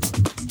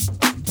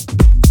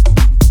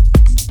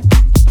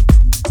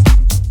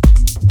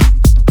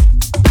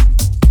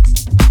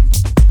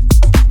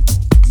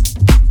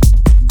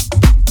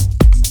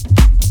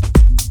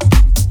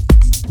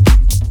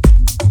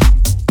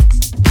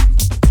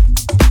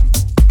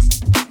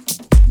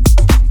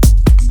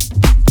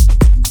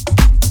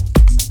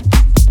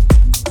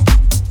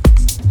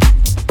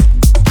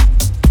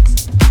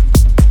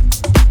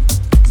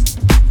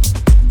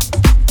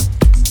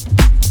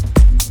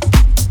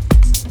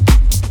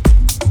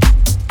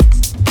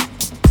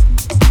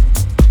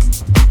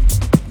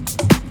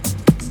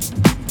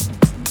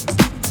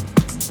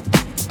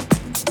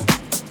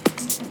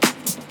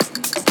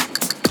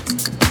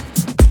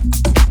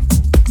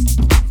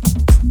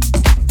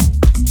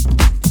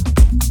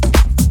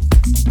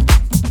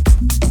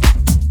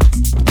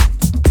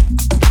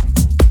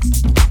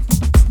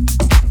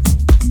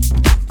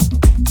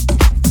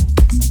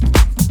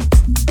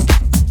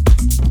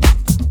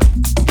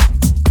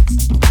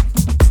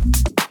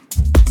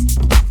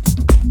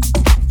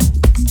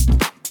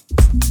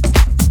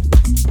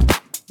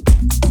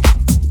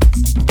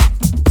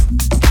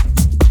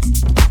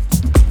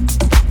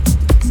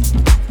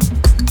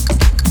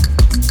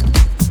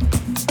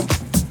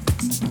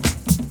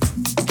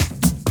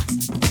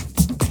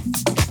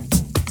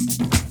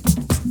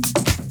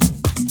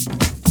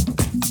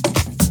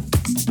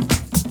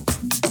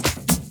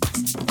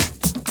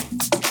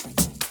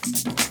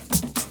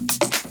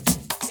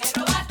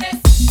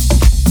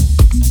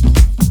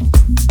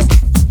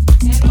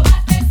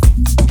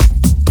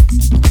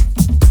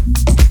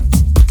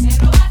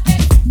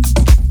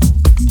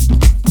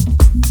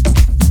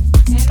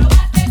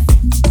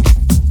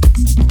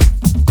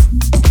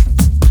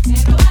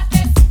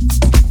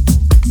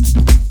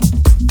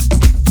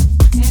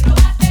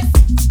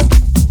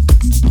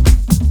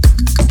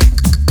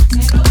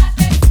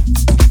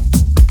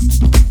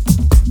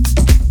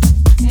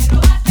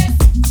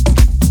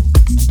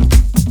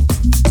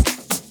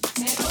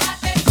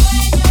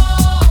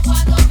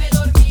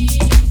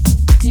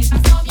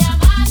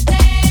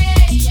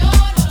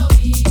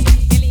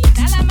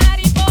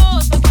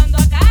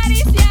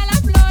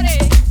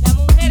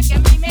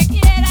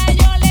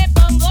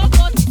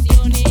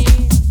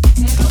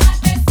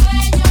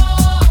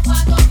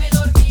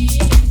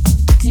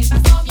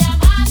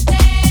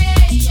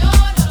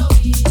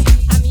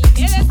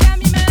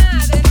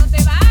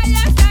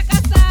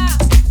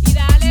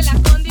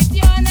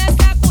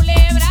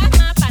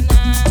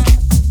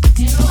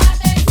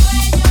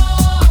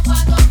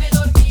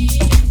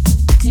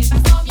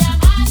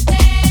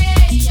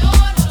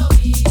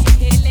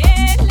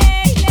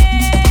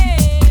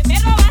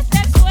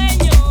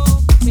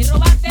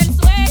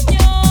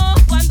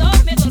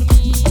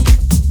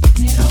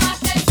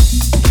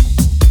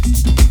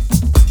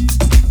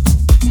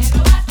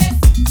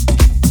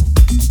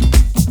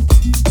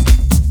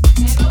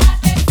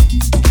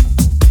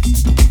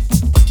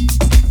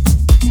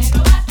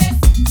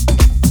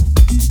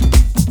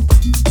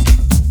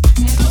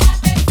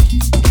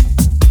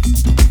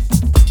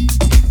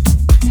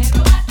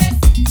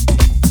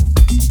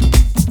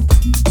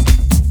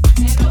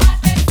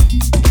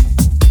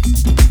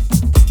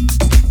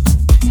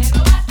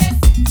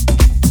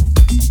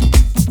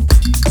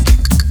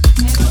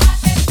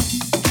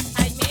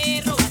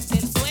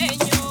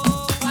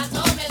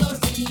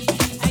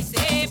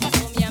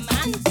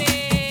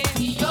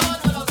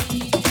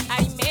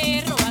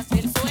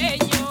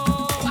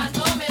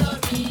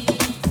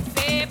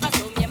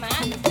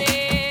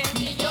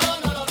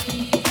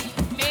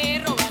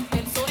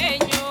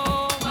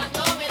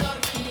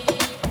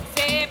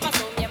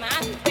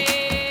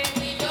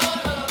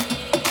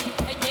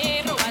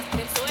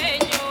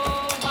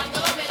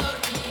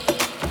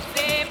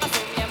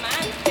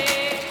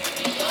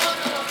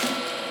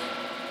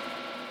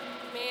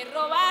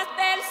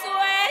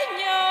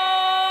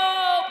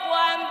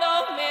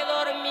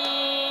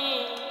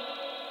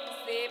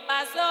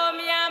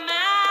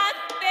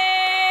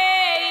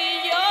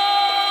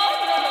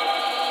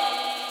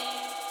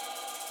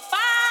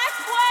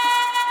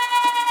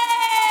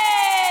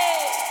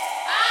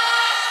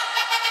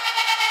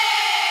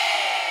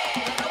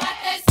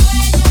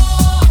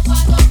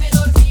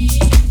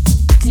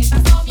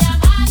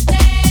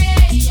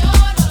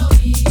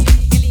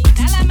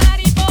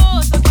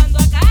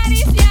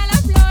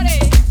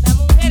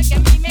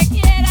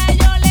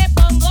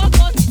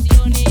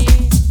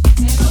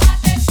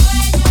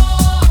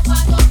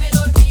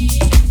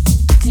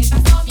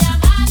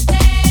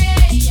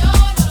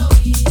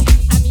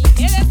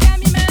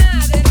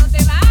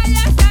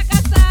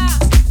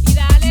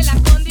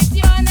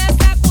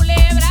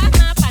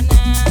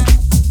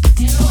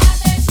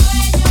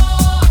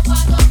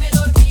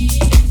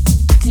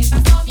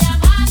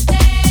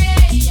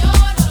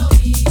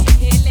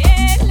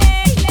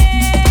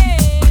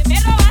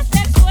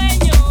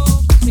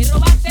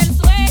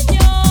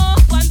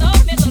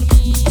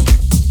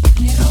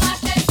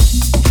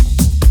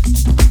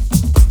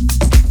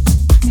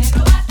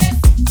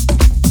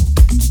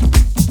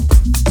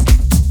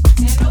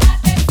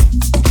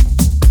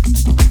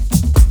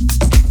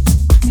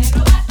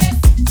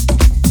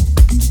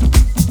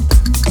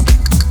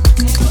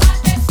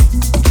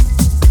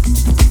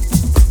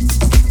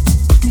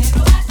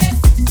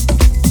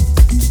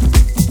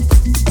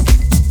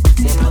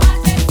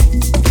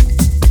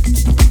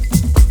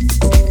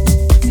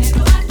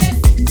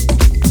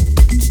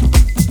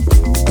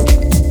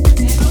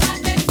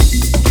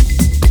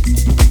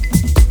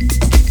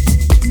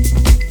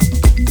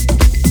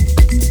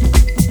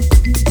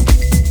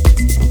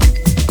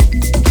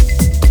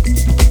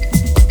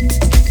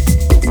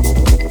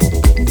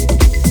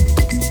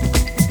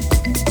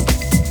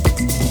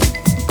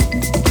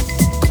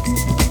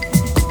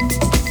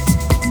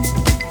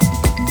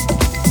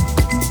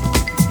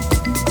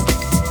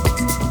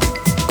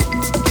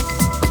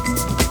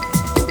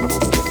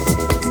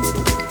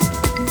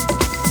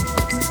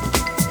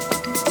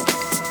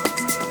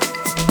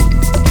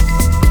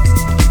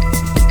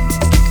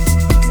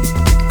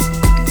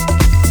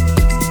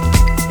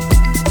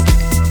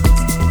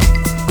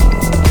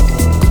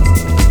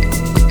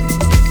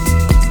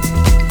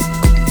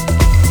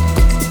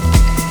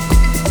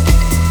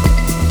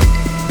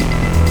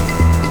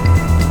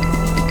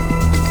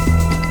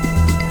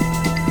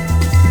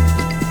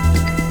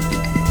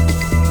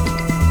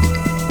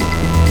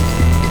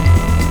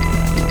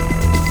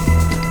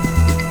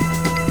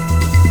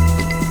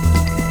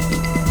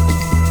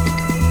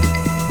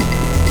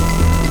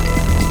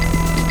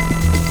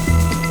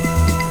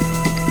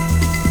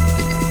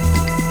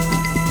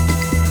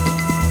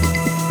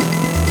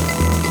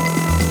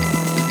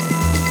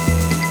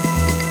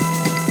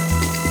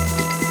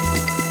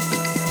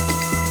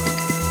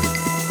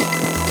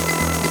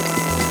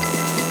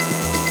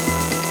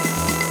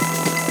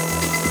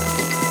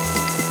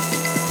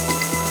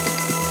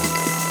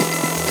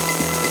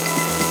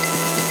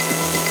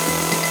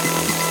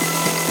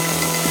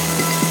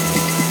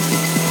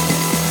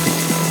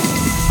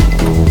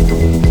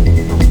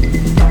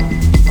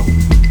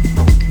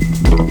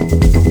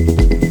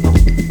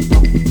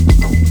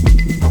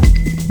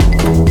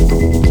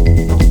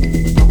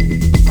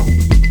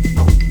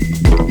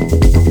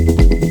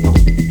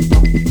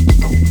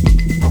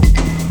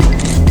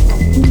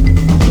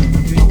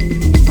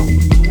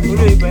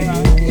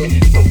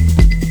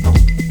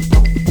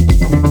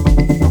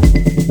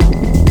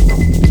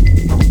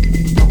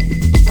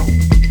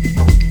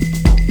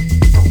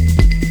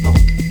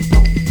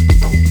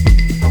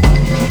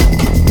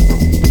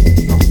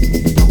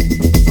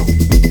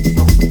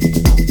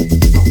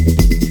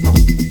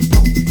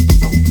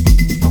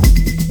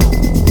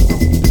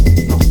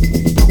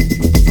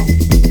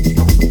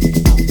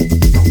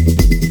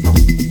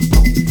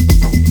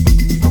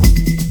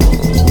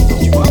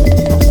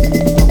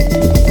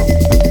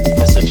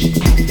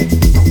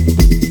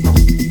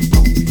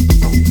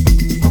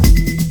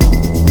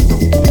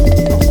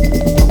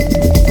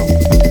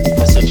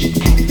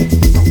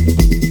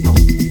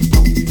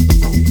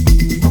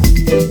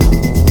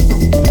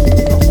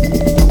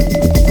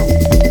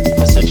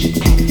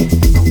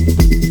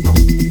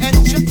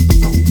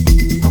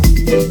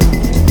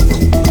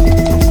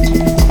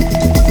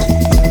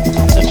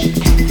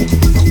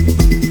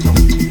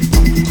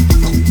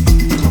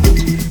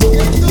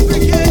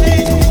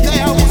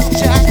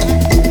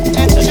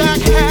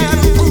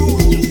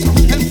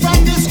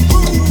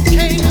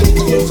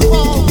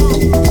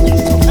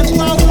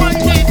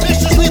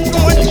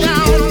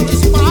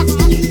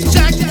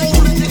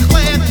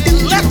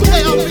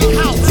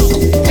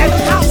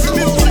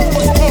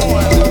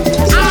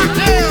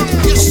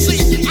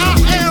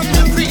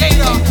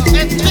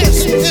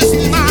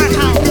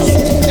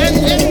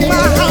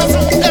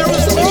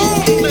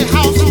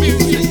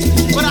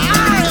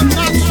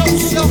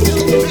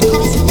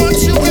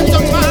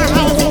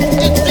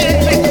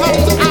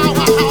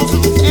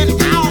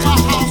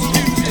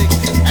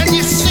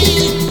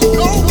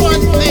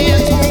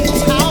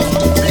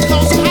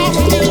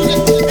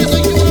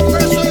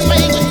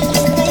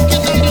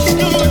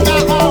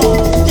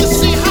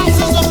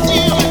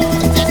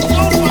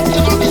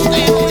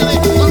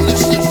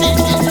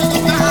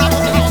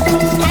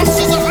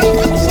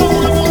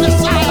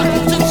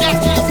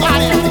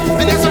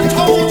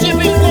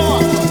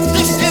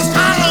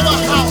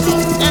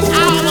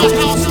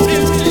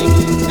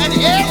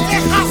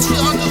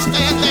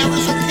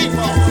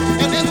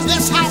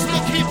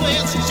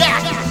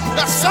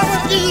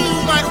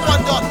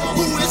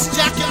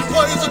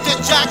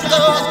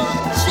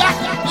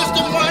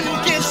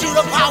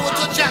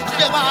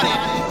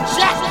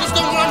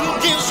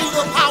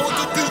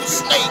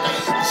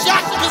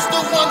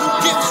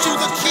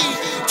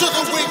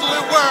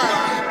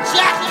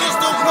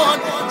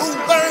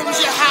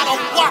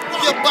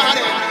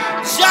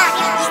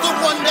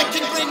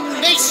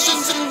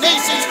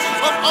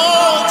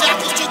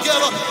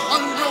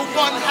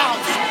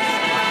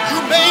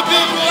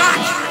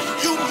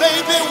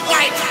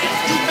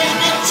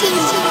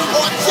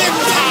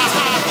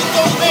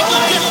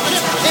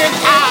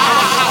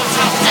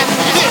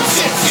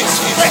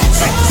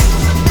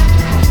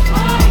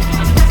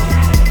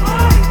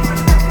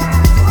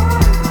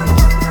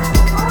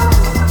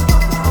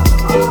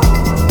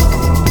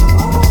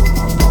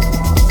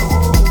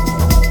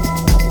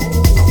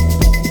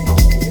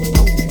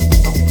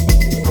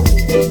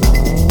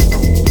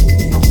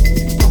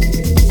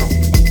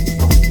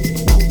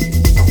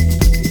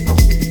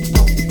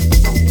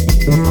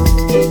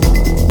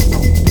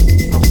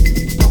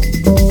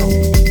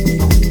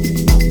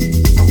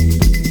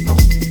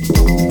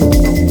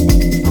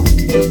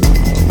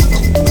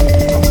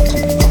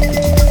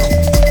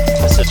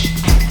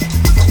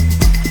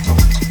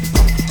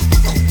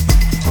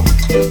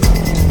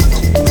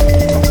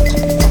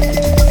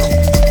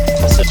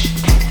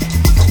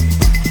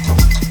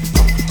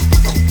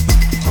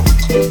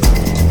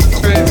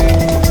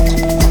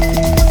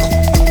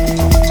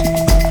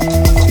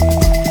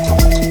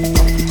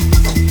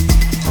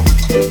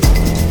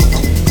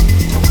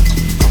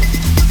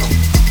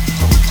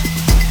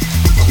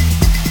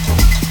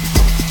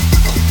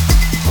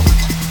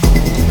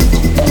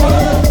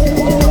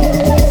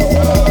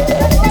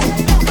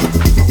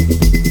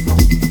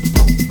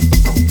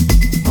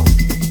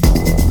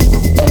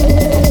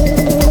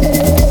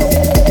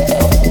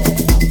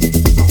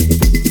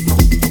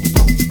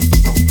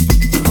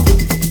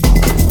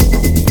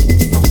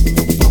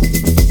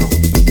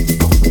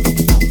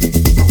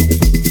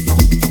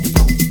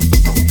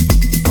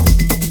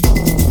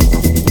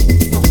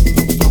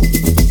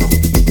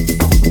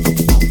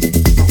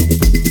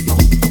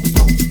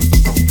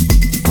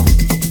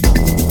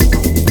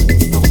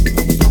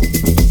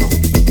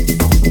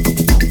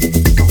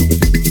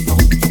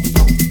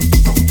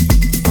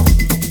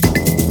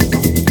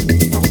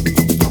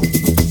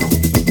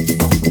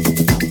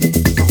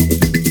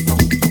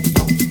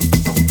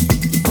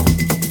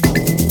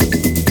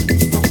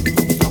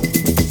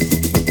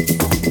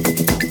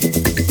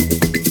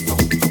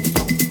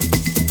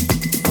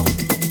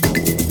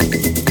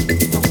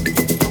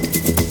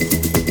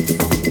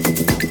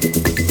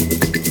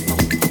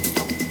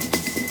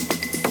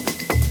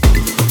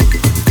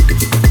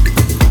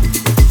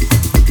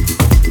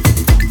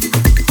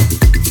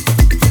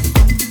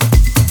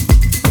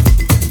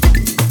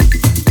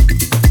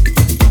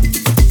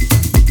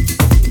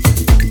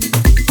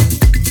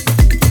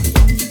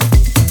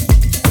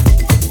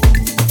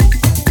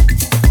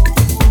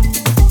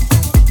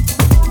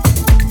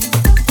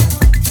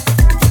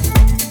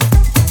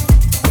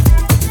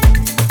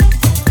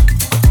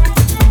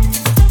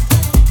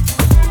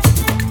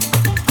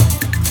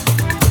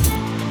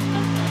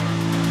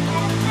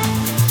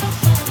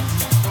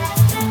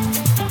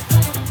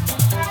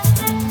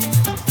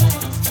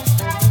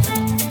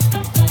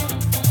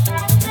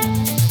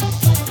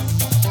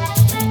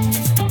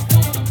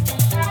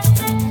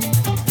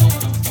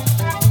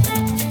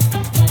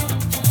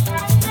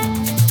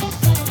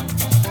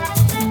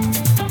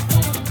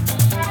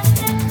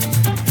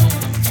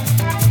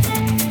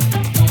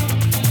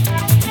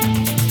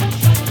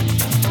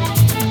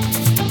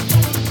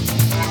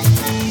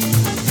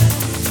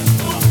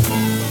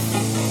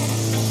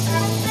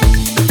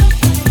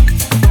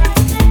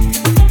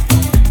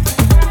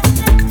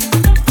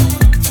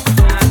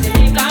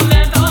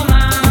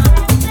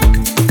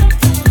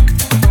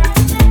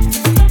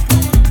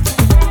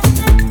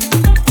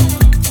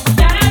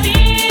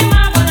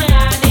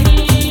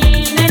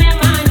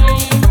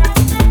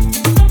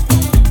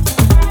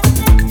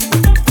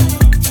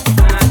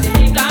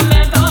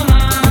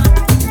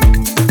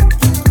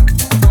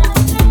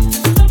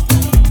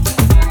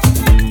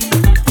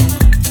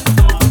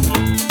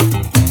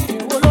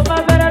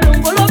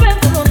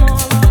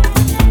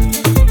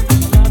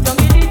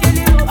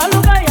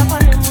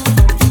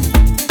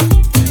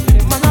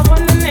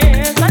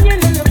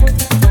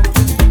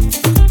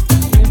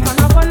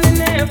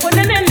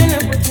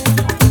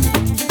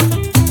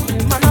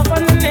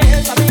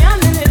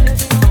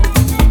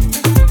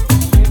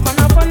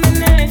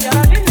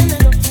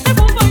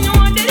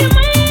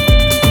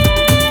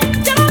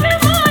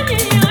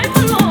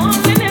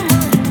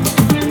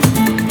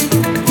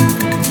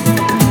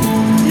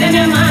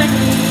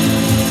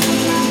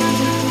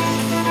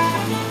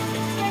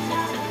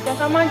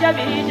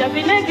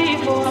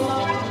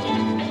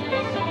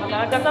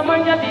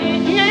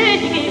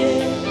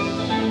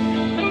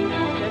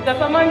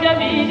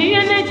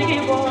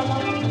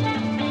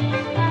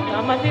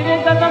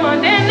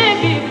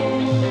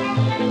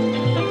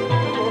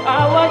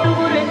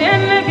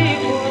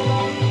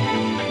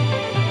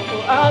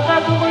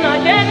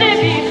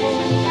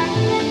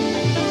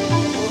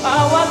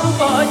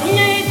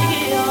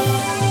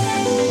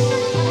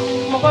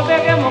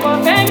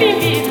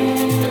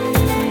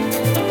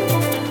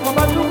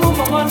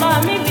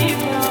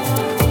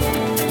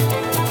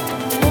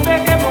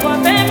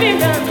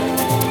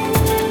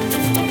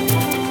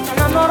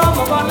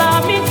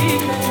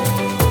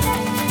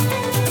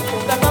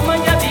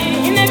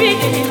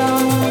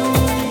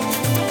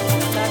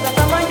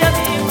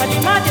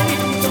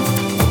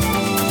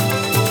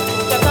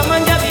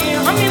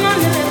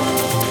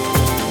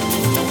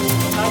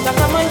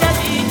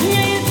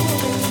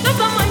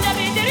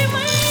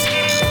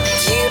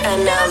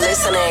 And now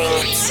listening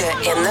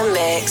to In the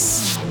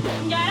Mix.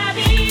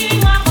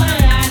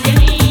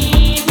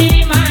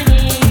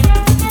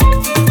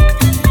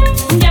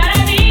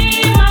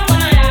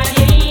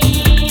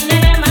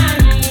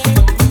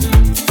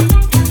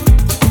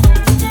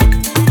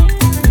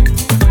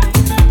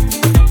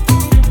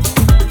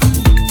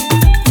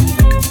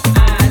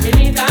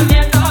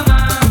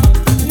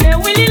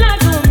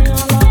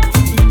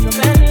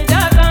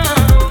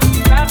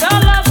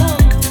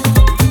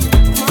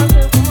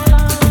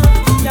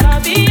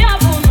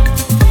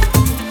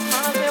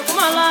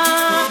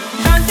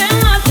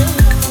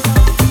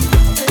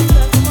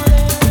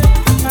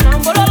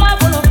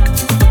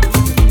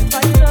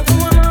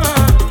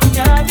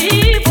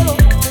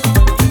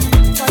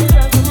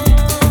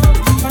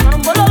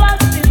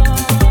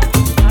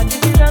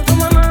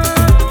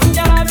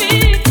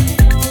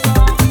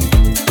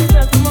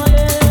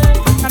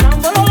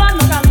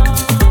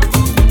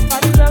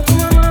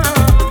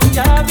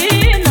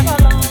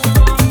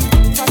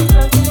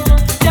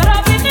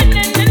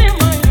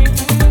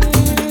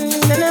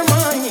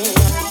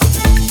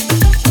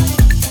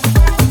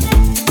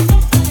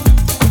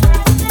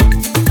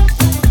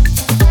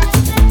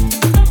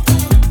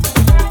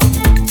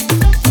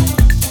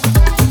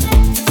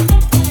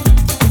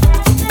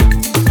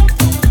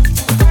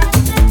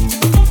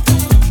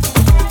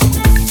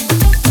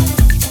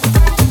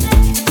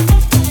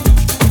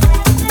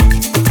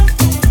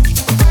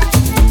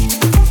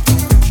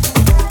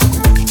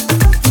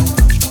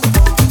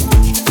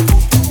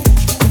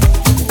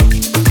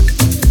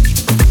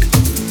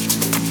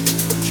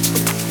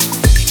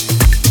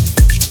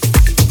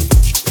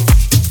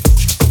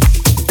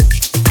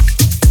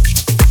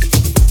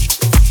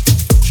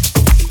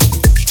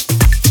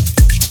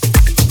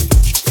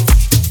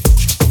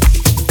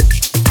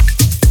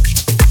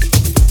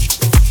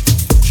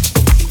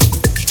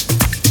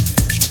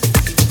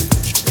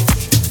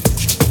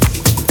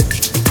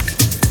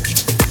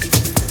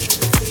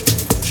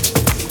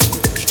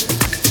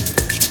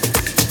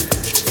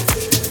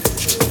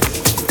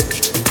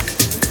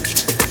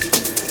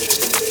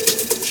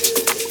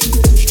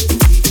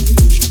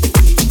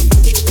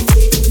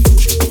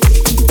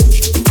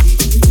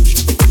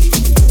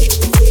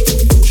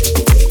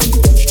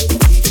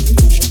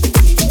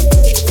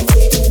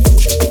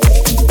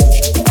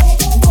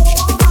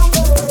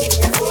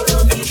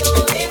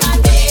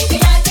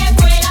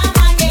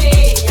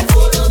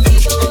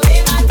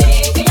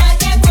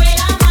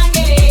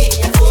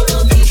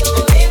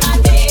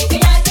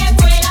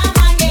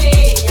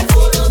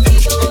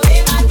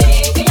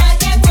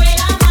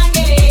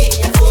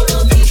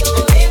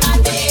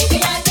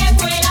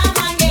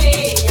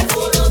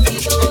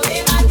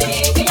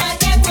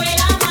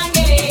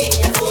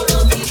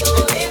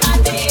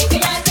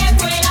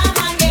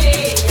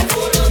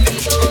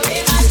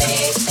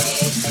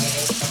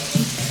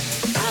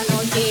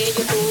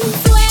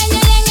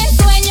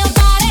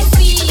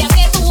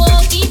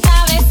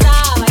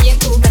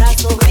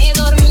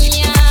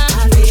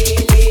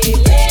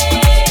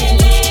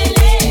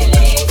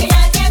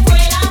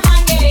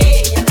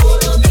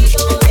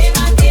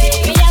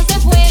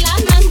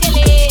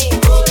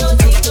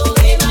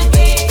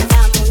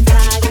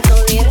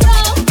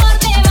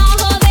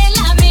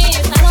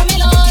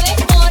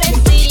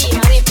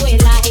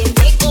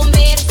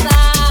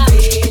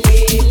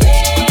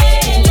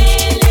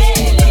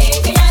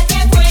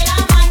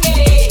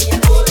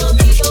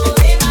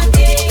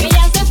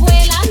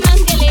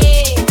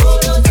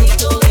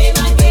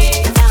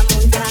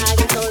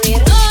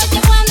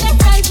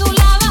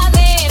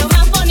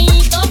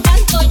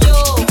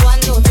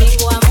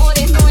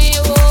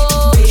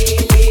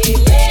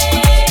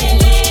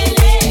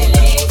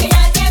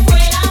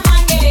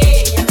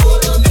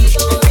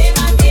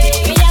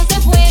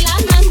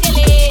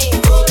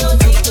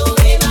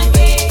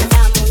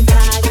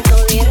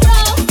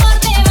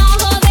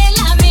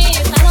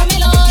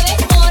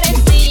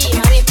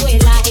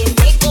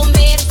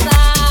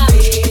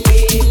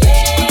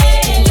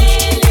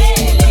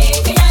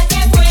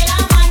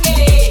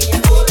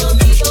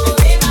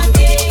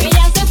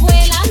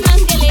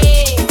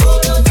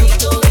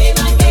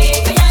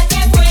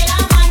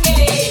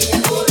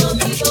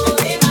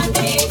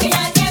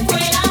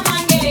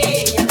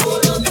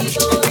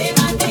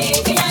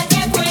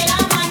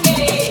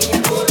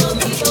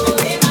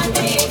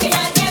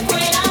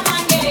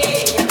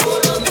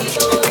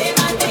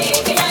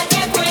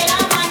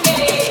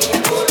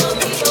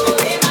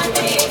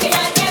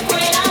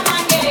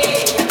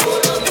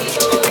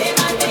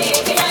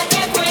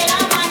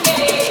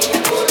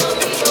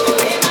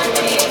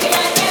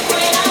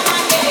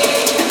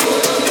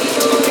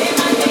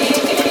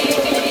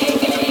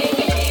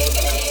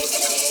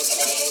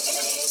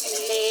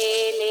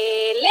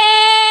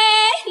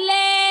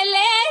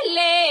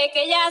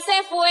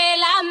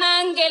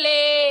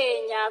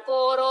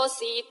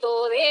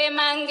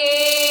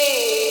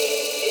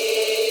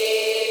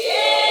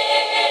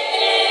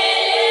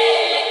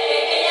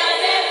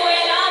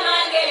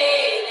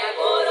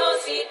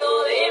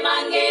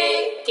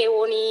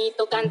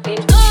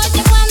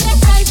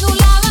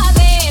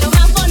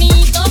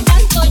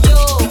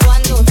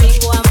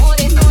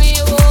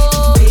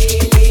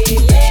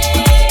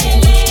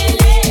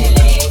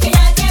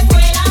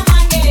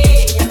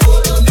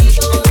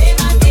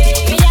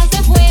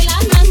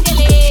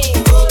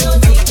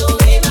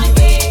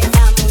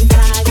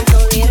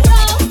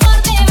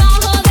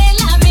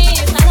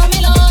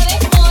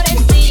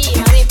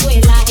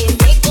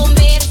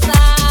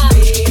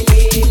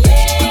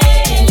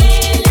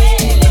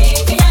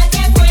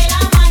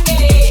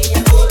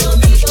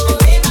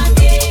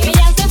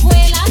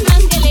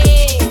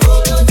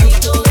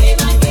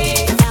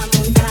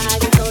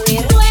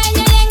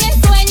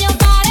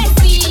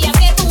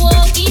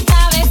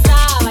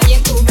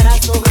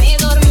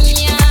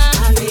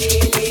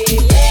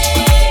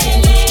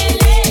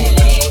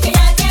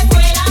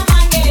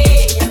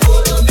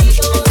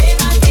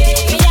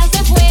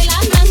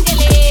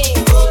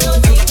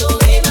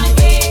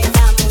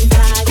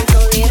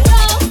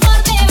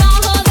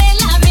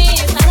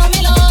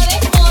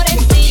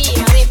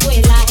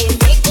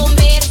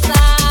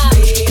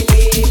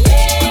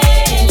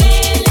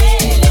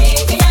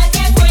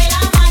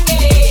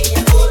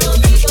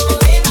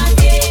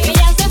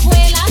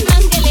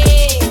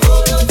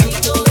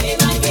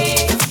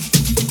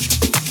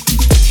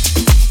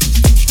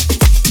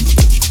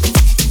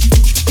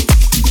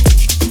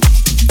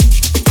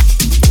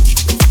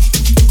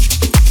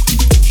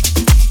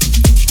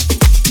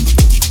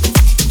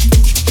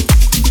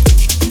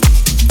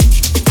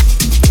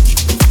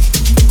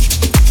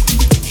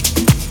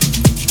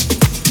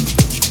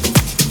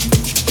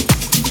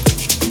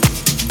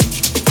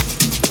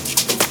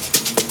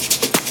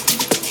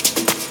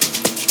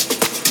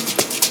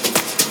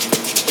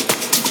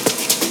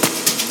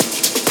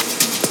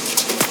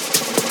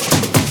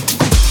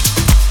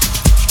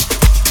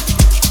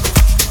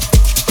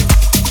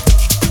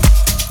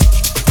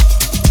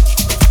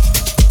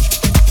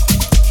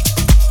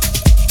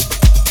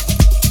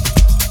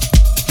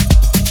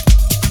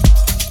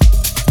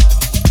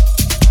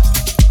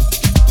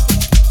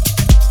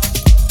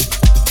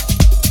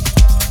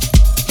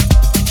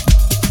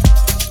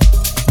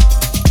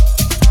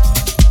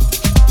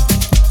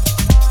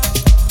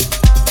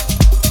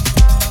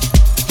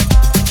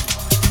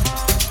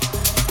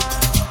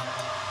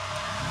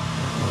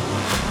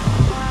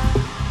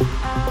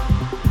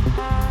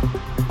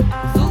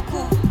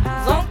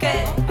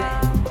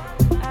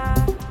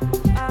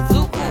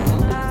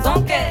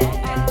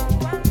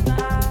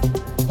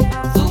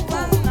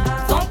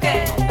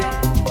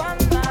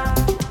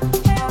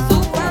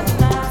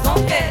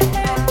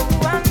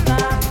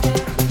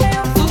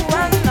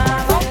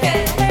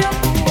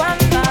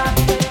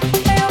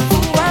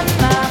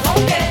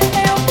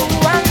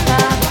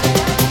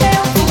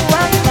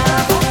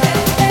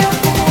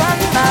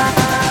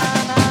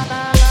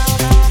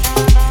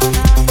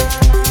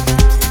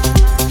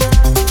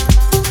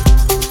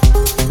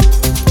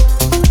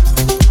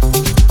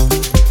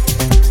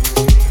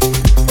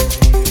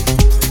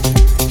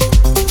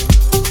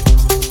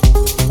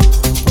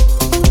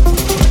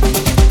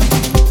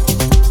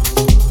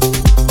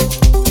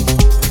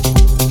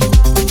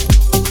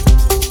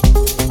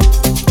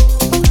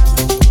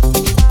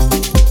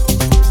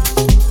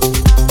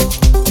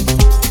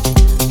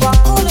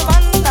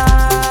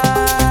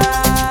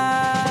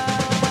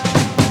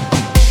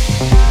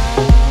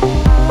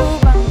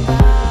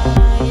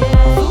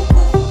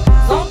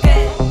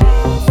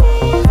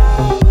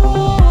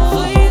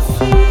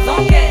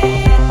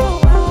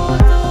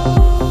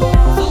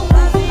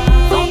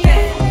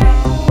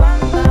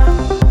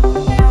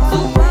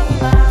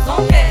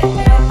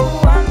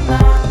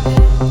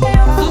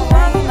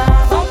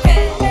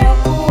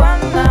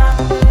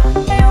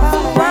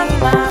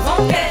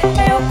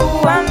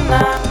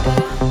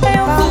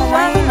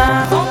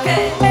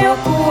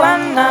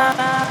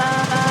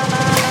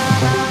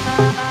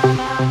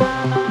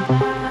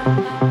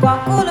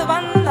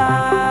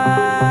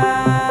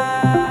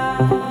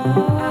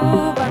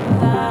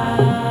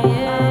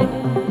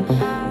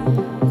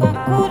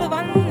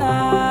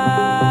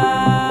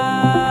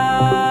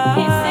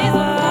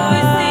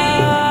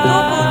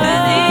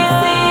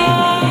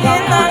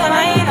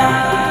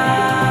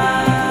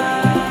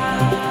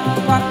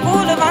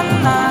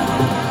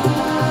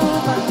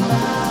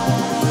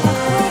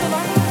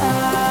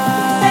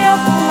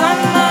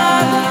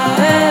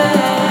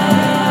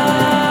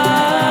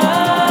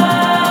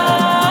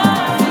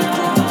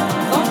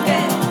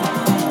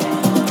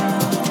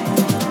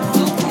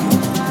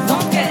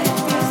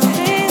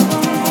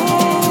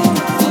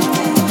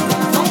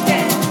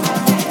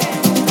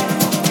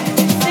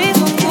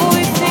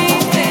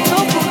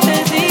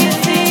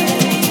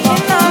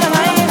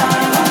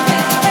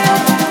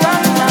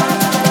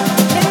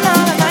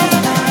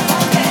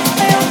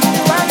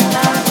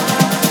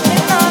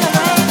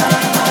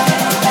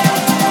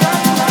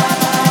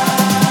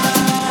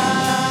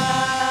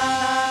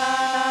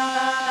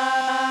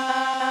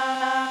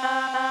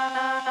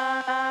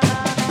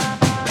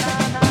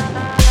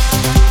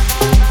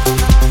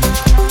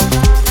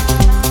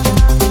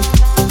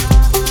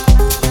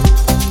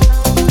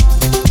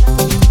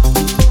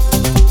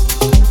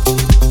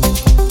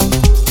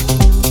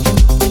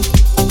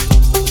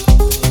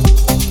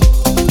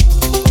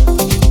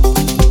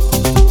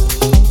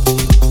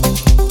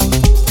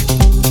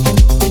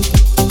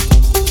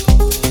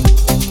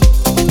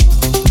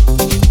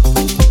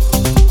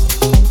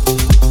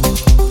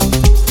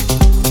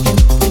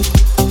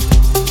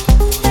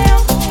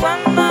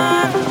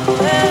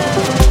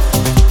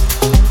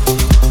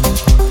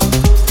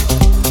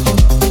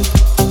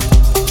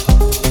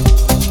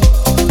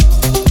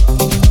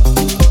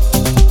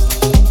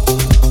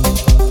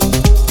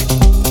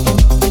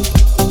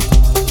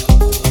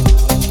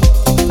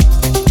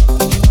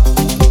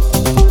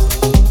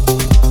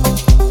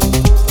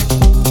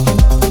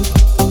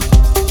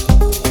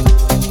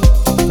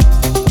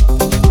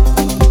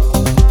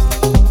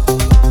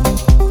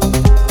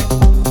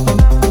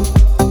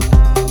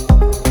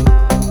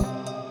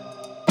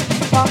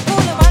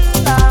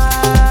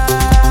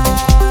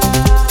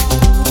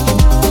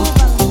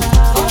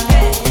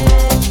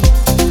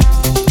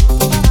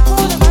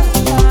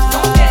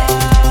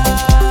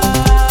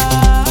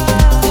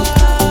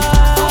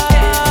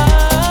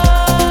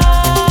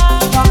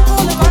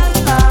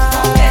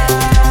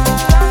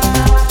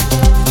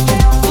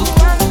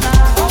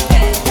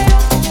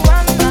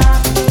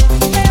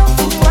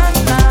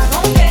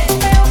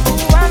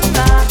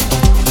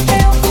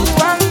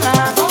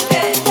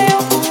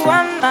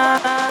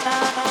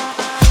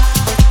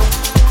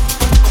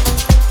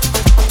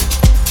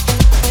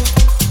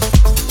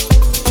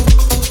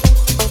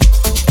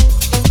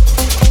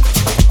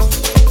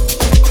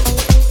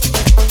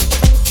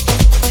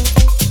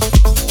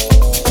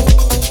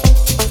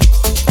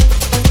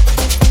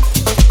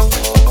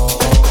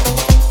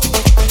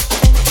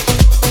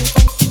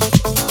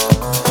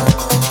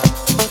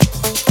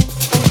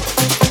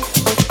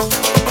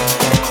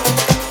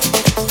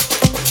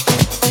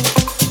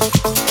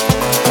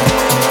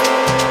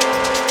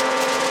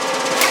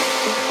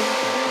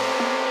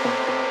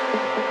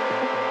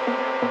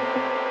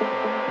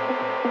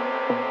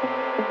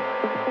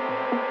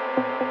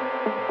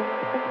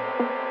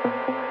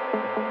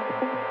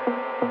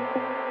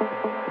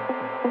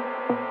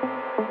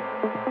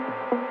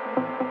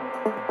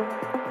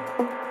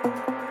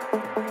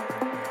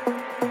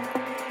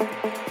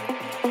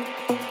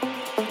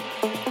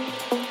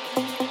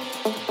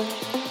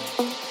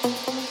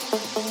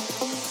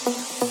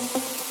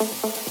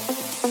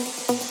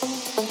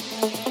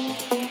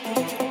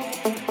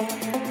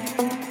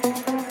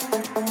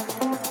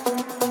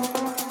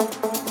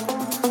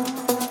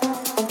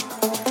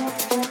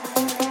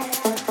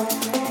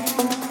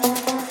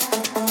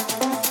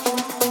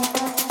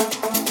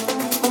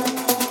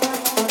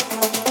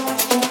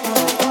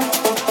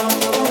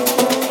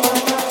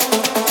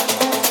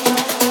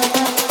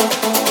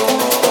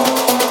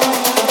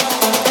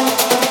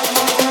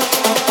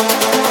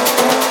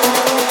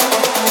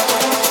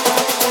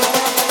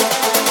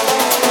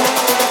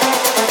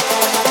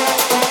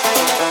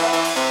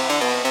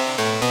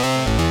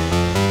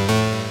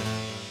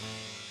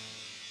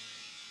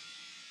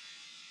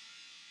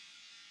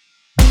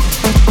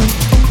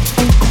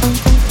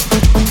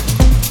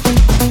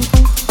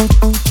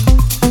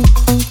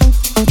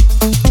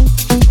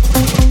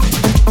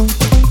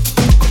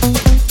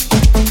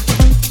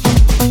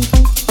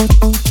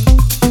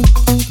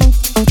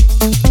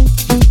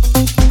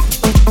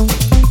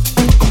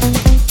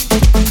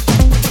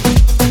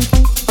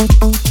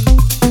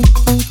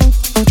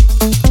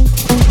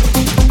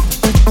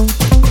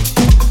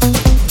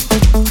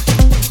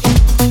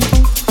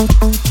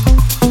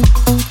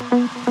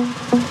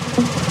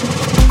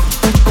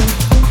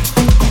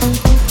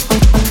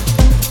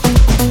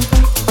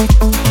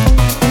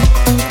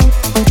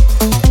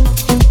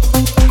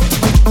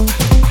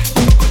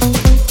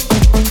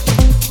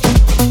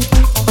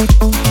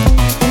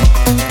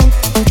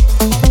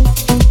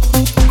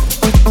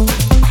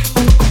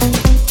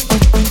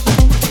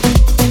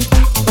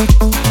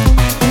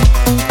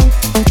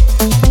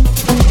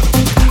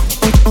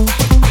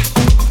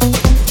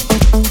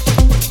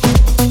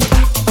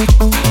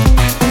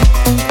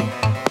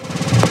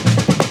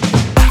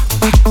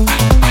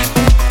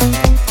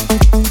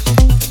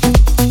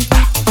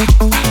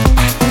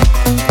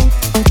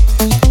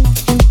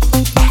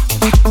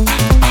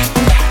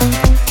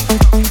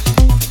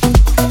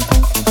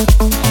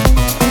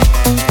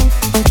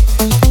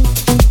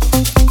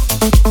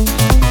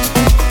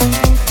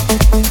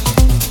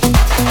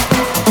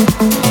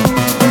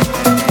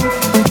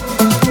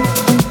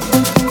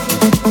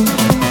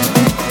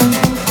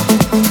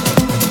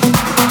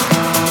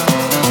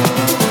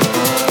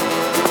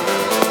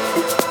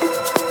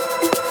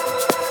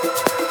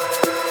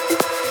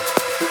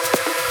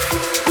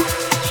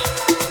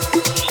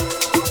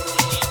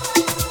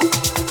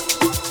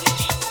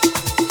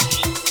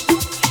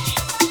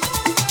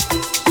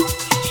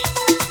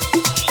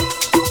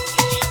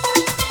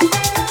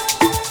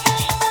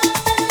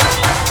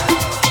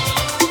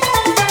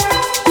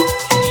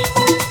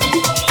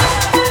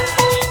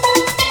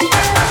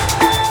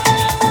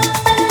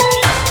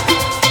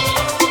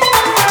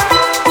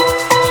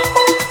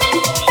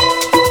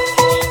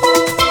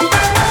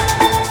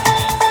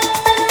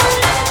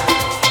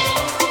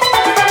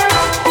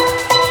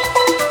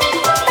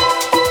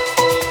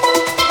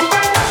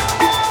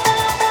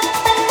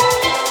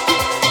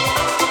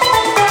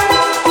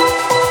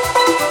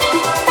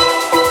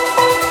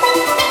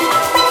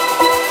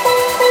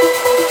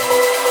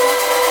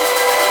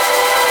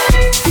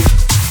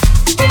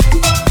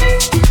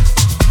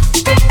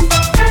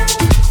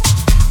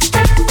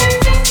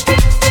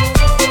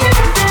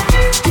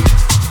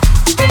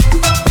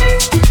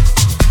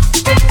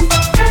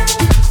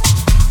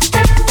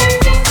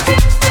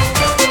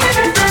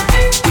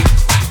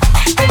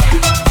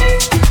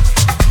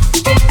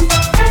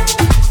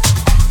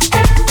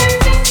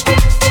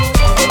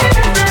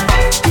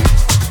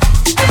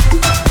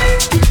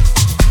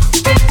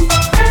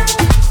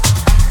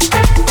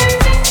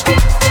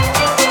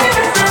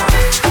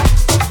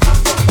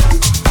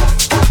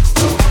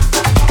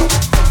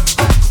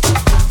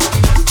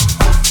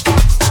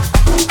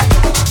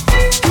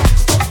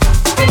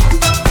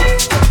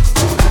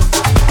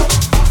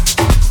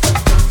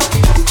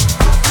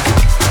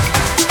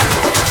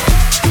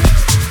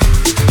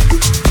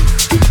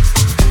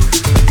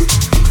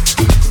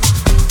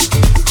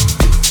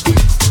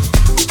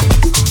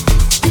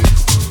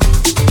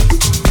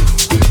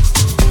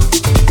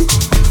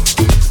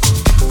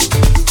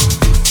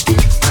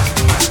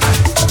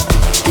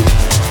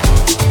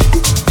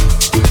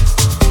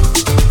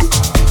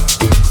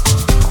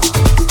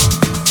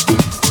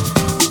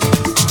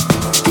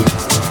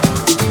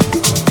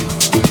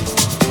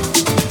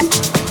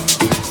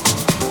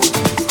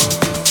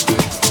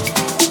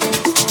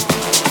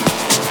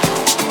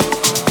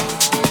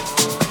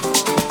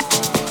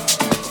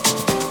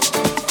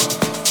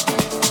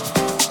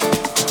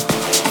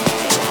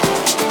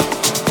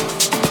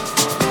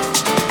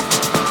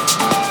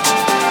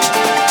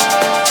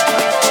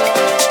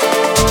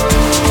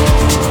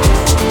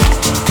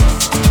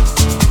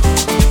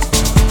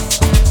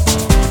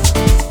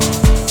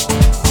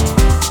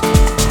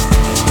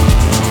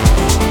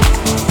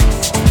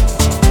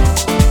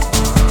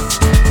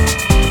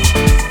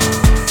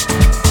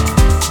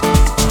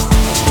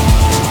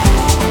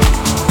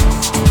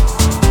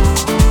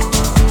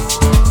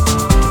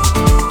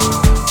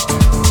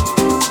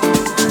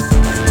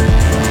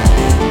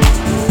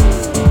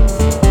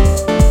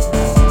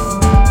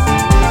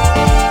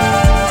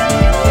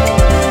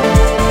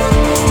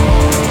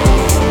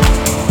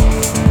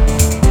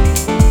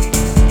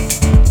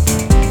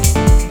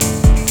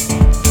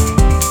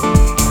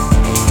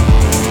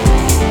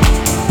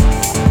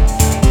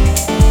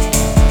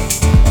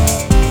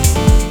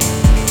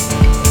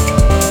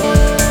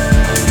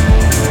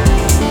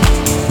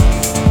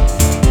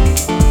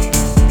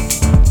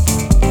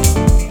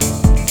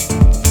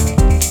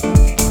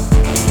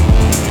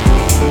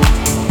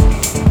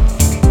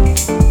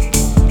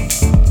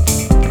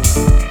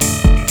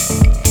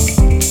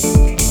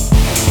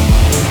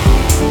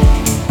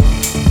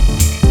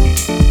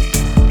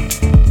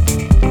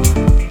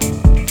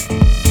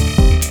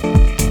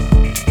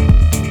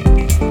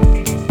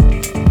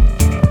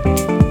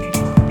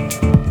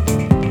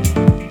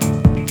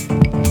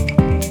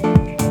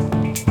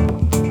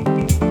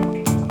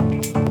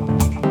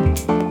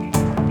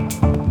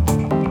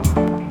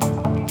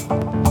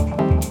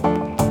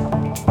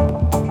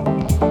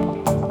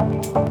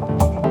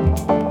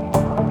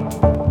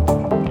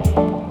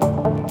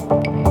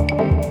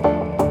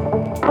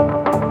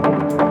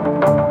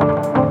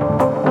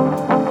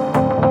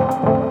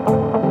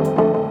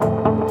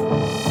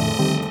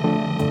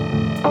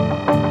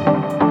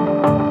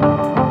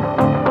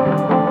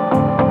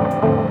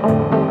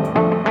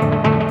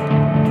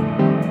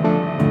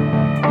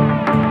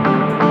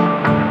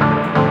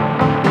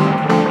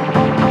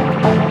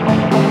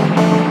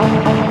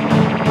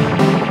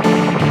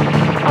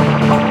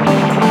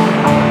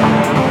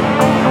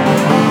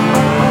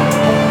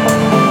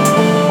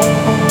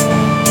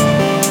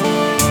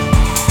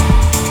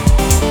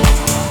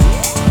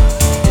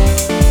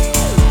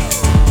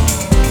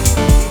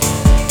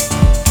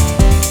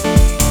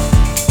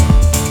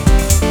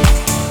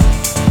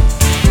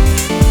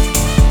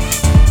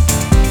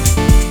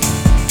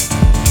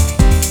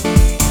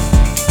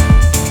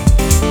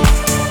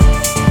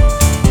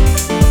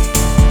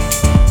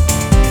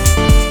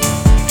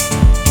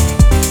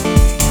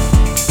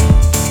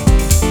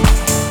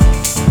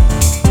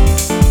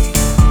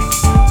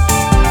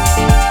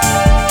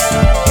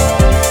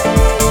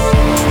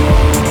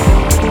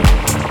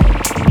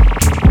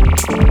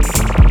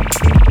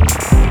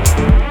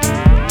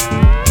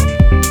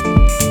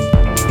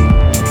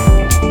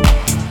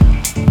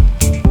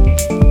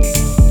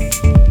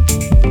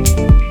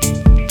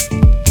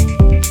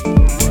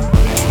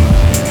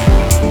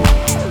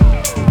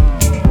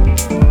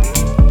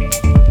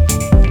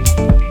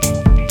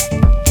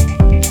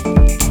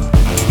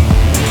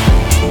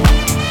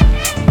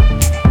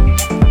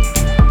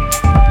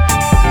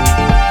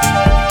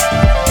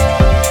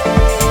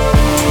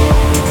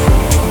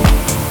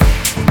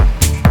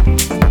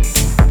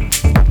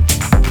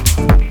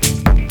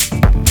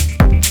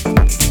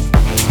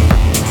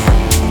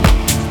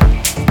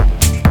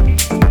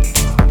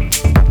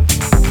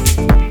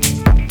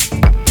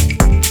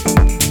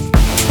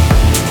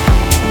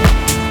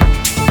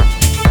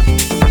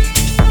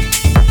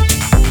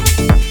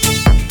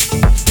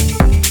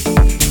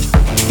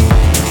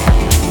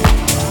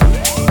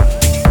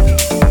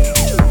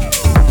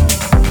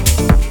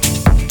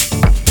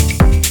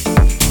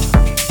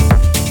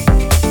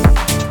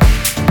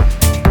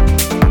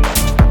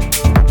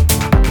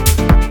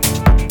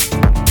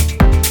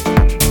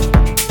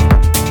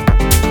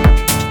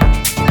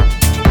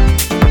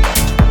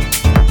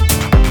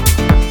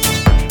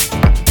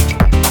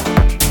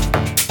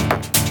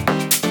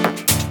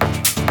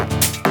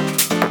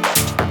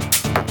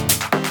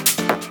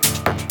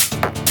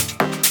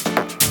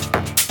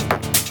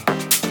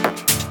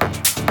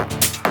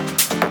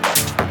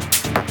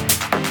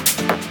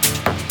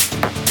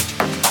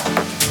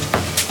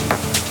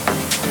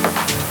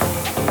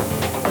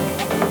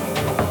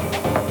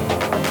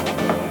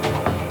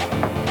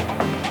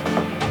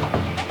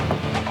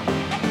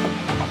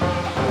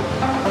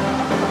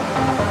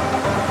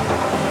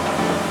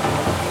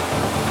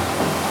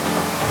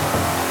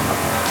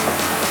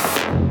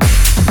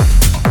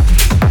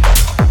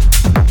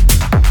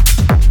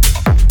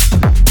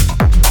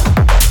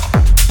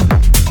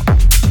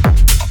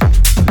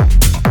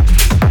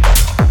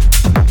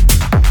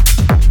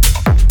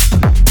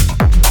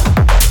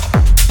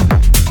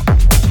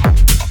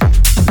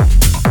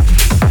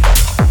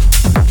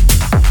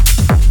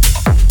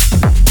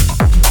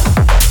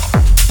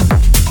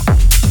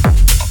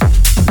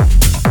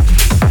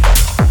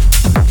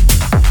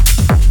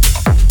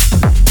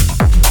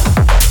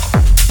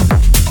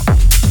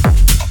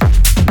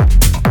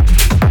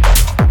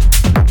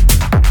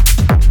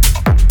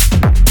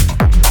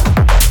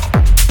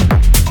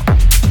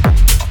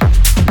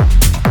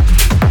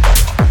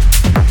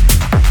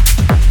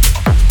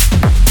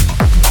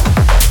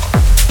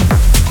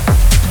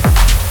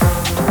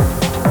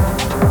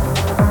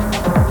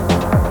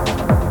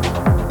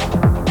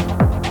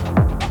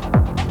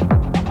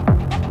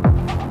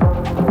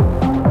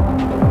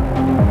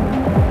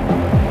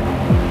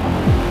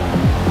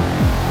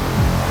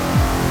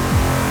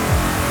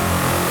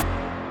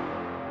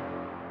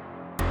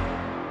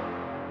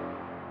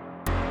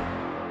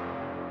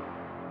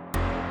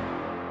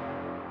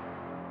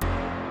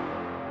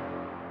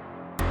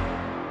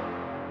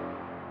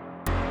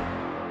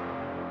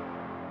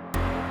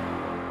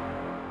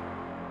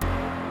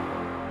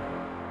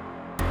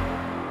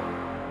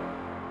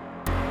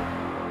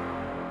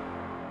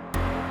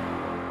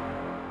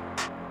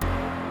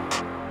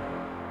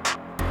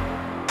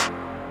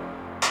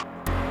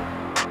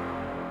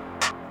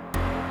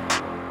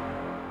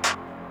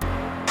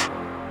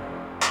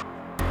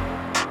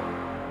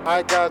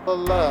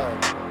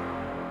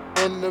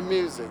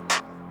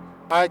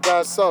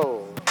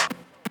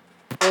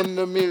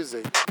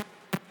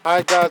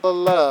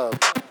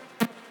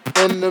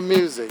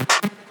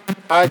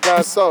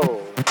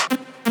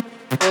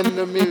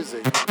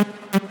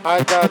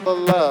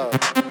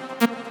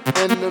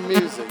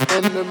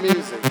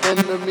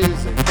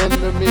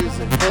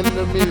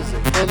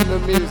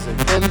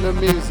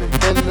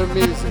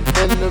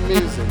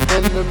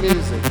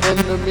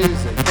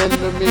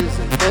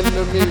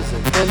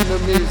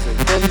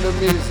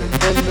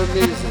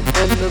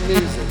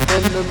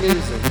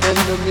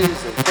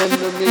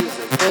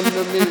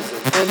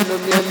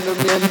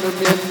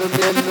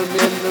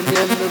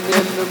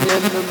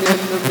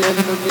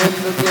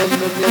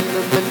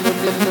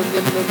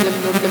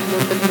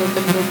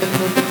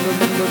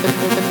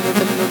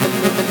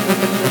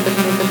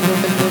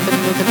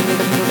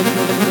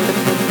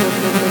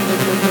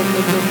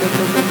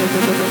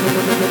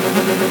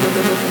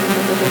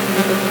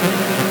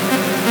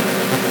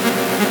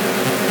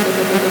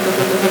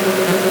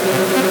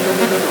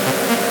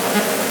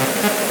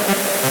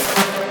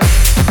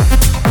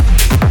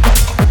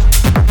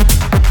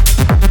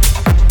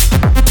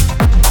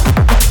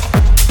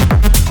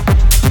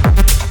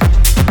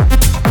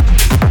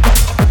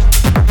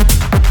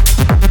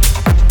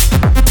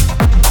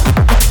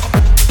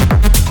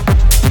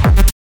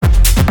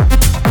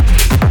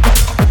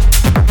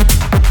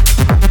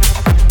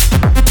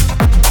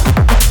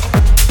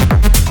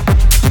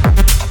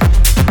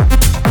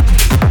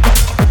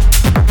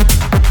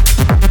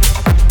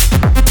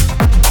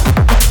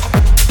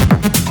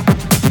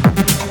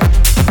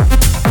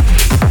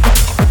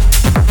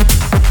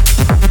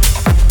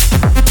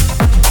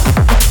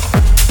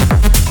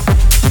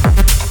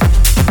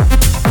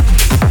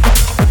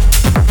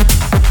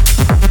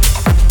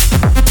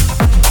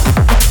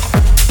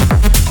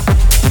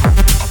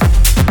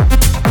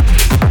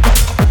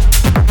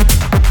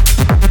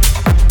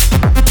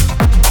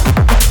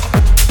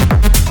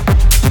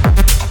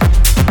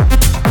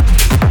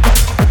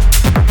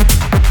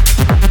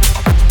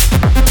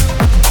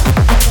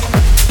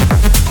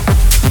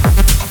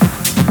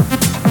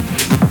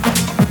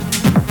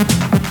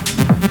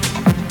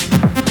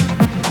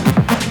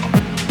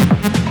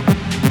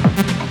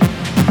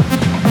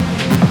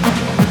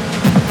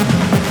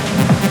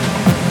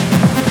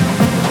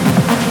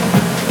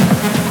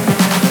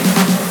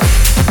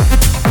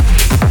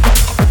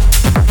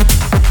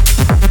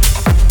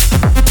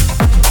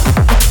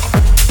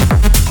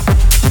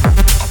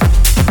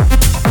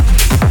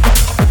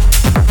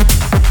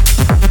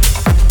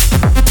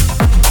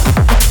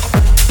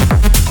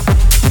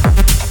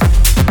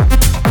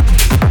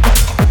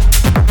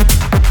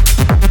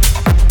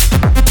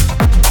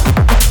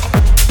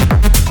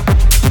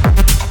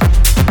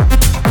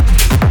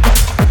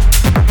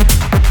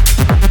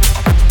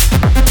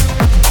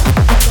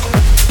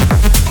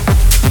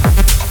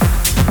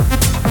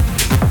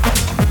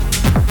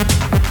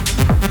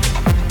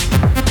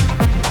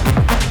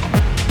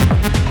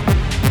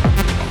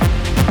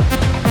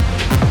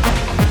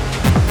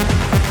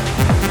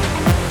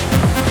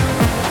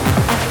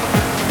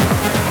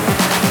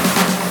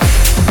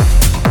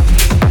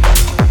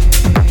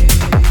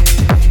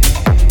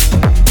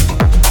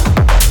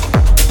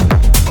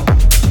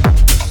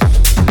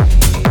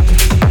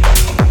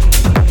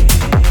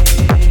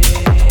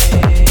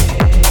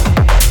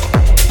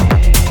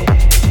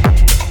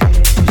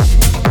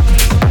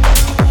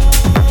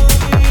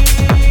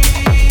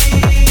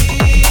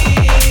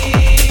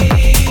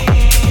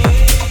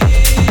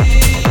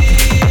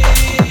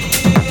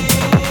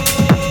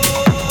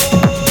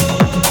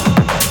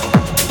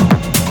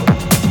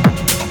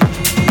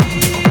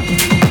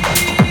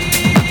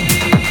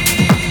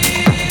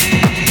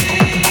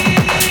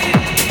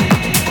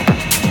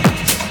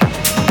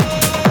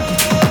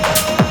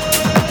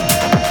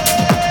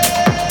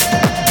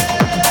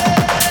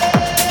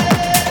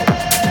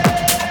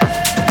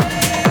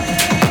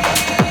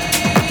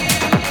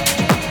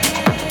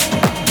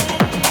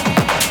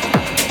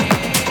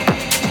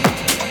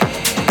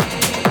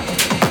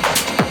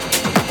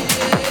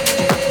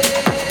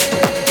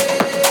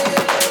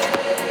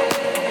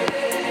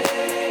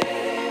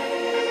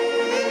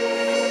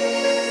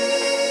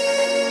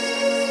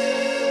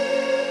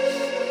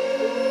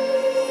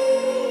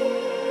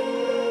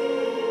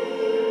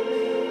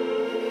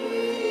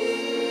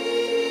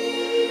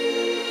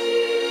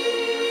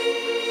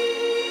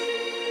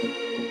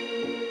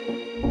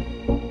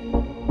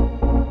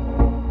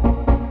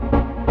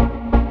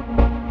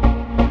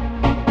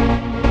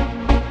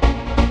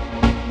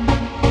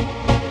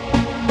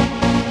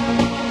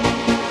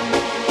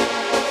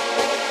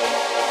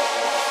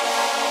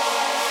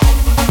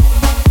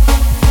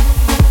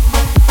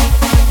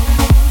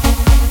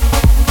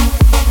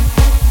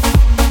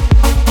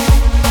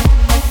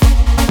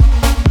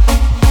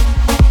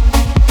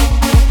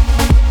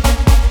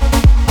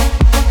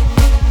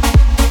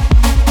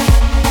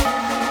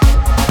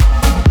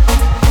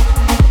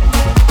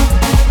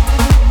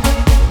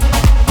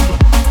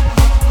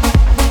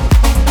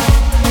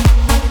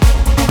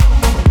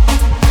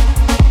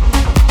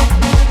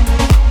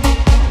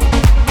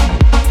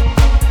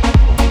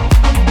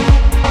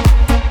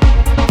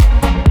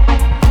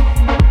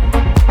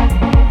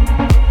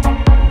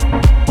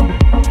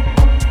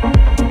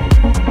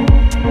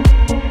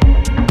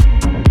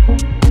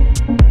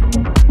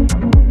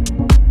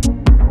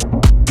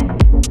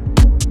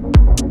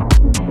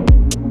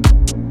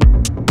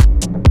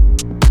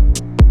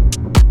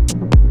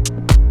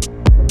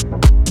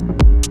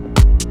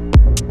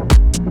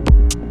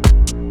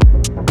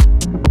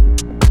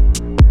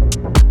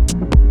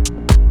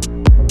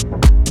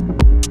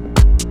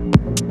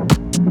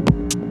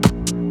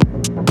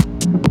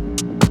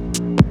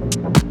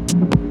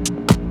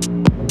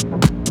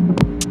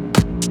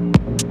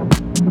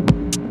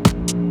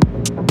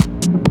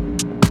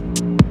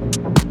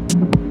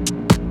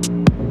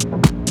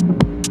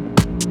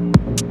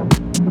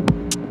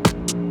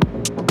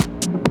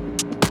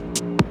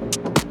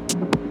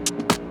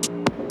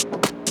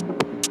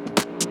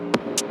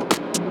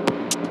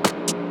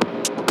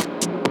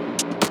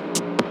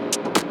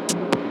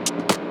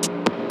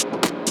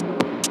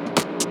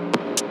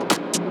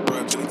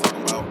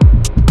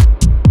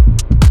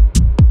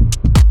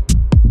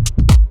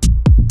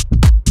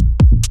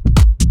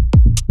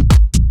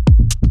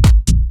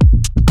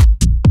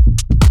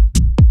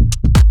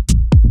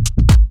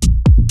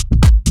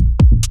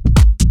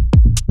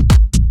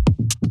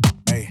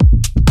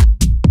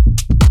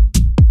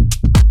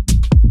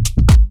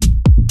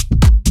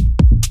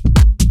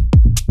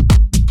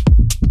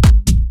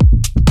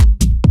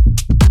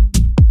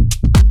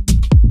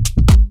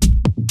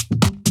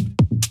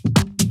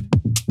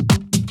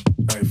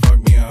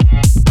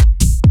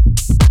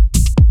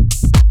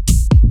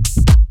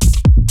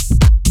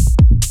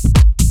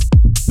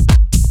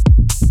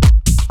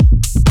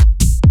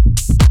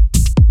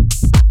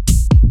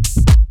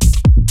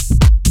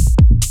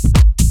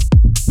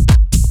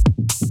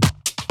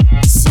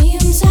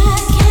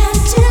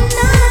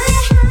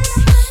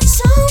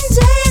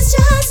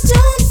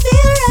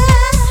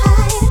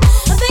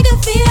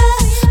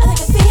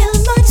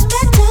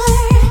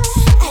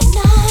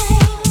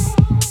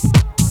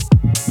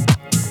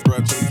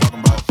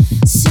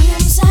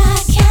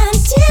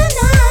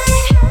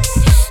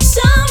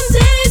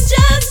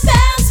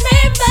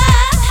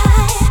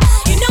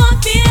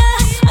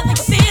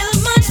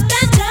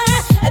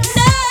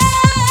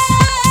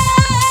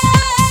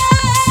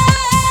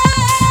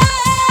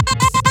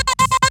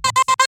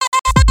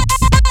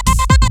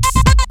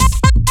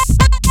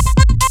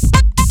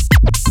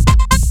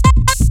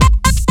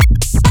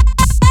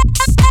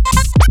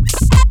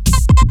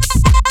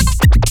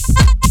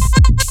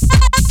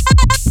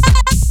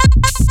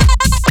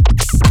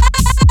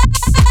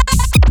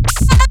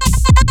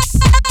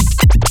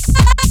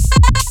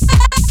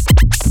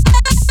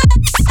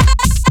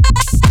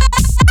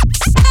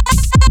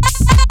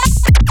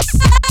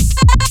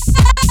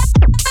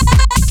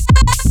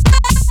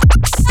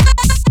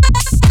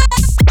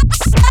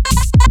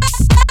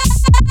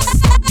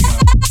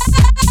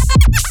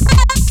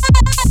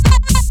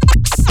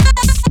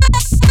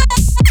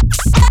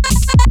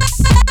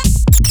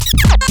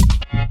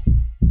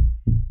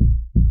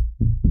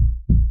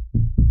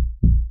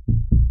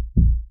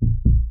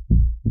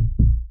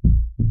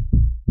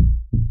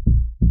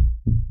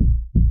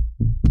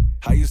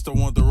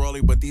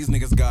 but these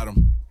niggas got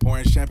them.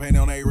 Pouring champagne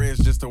on A-Reds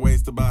just to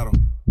waste the bottle.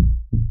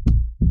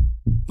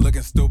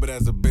 Looking stupid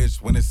as a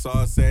bitch. When it's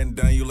all said and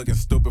done, you looking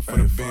stupid for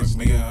the bitch.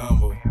 Being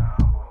humble.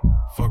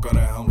 Fuck all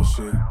that humble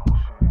shit.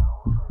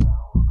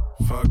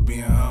 Fuck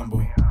being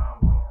humble.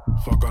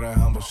 Fuck all that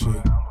humble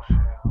shit.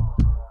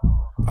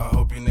 I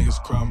hope you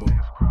niggas crumble.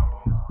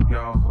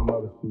 Y'all some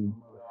other shit.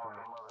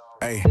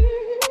 Hey.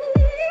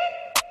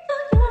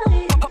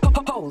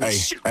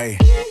 Hey,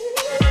 hey.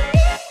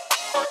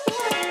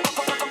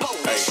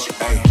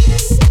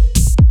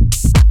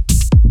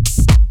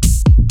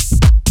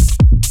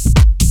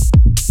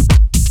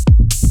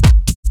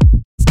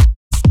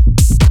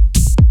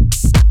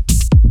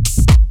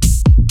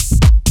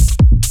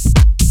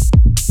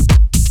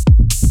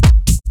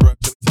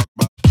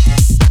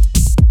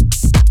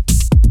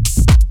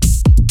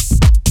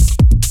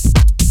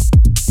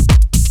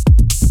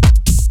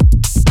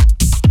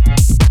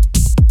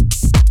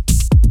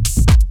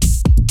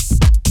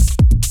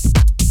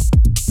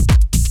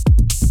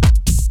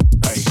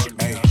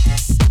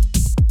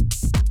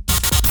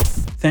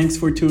 Thanks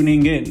for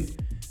tuning in.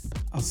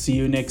 I'll see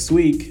you next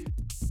week.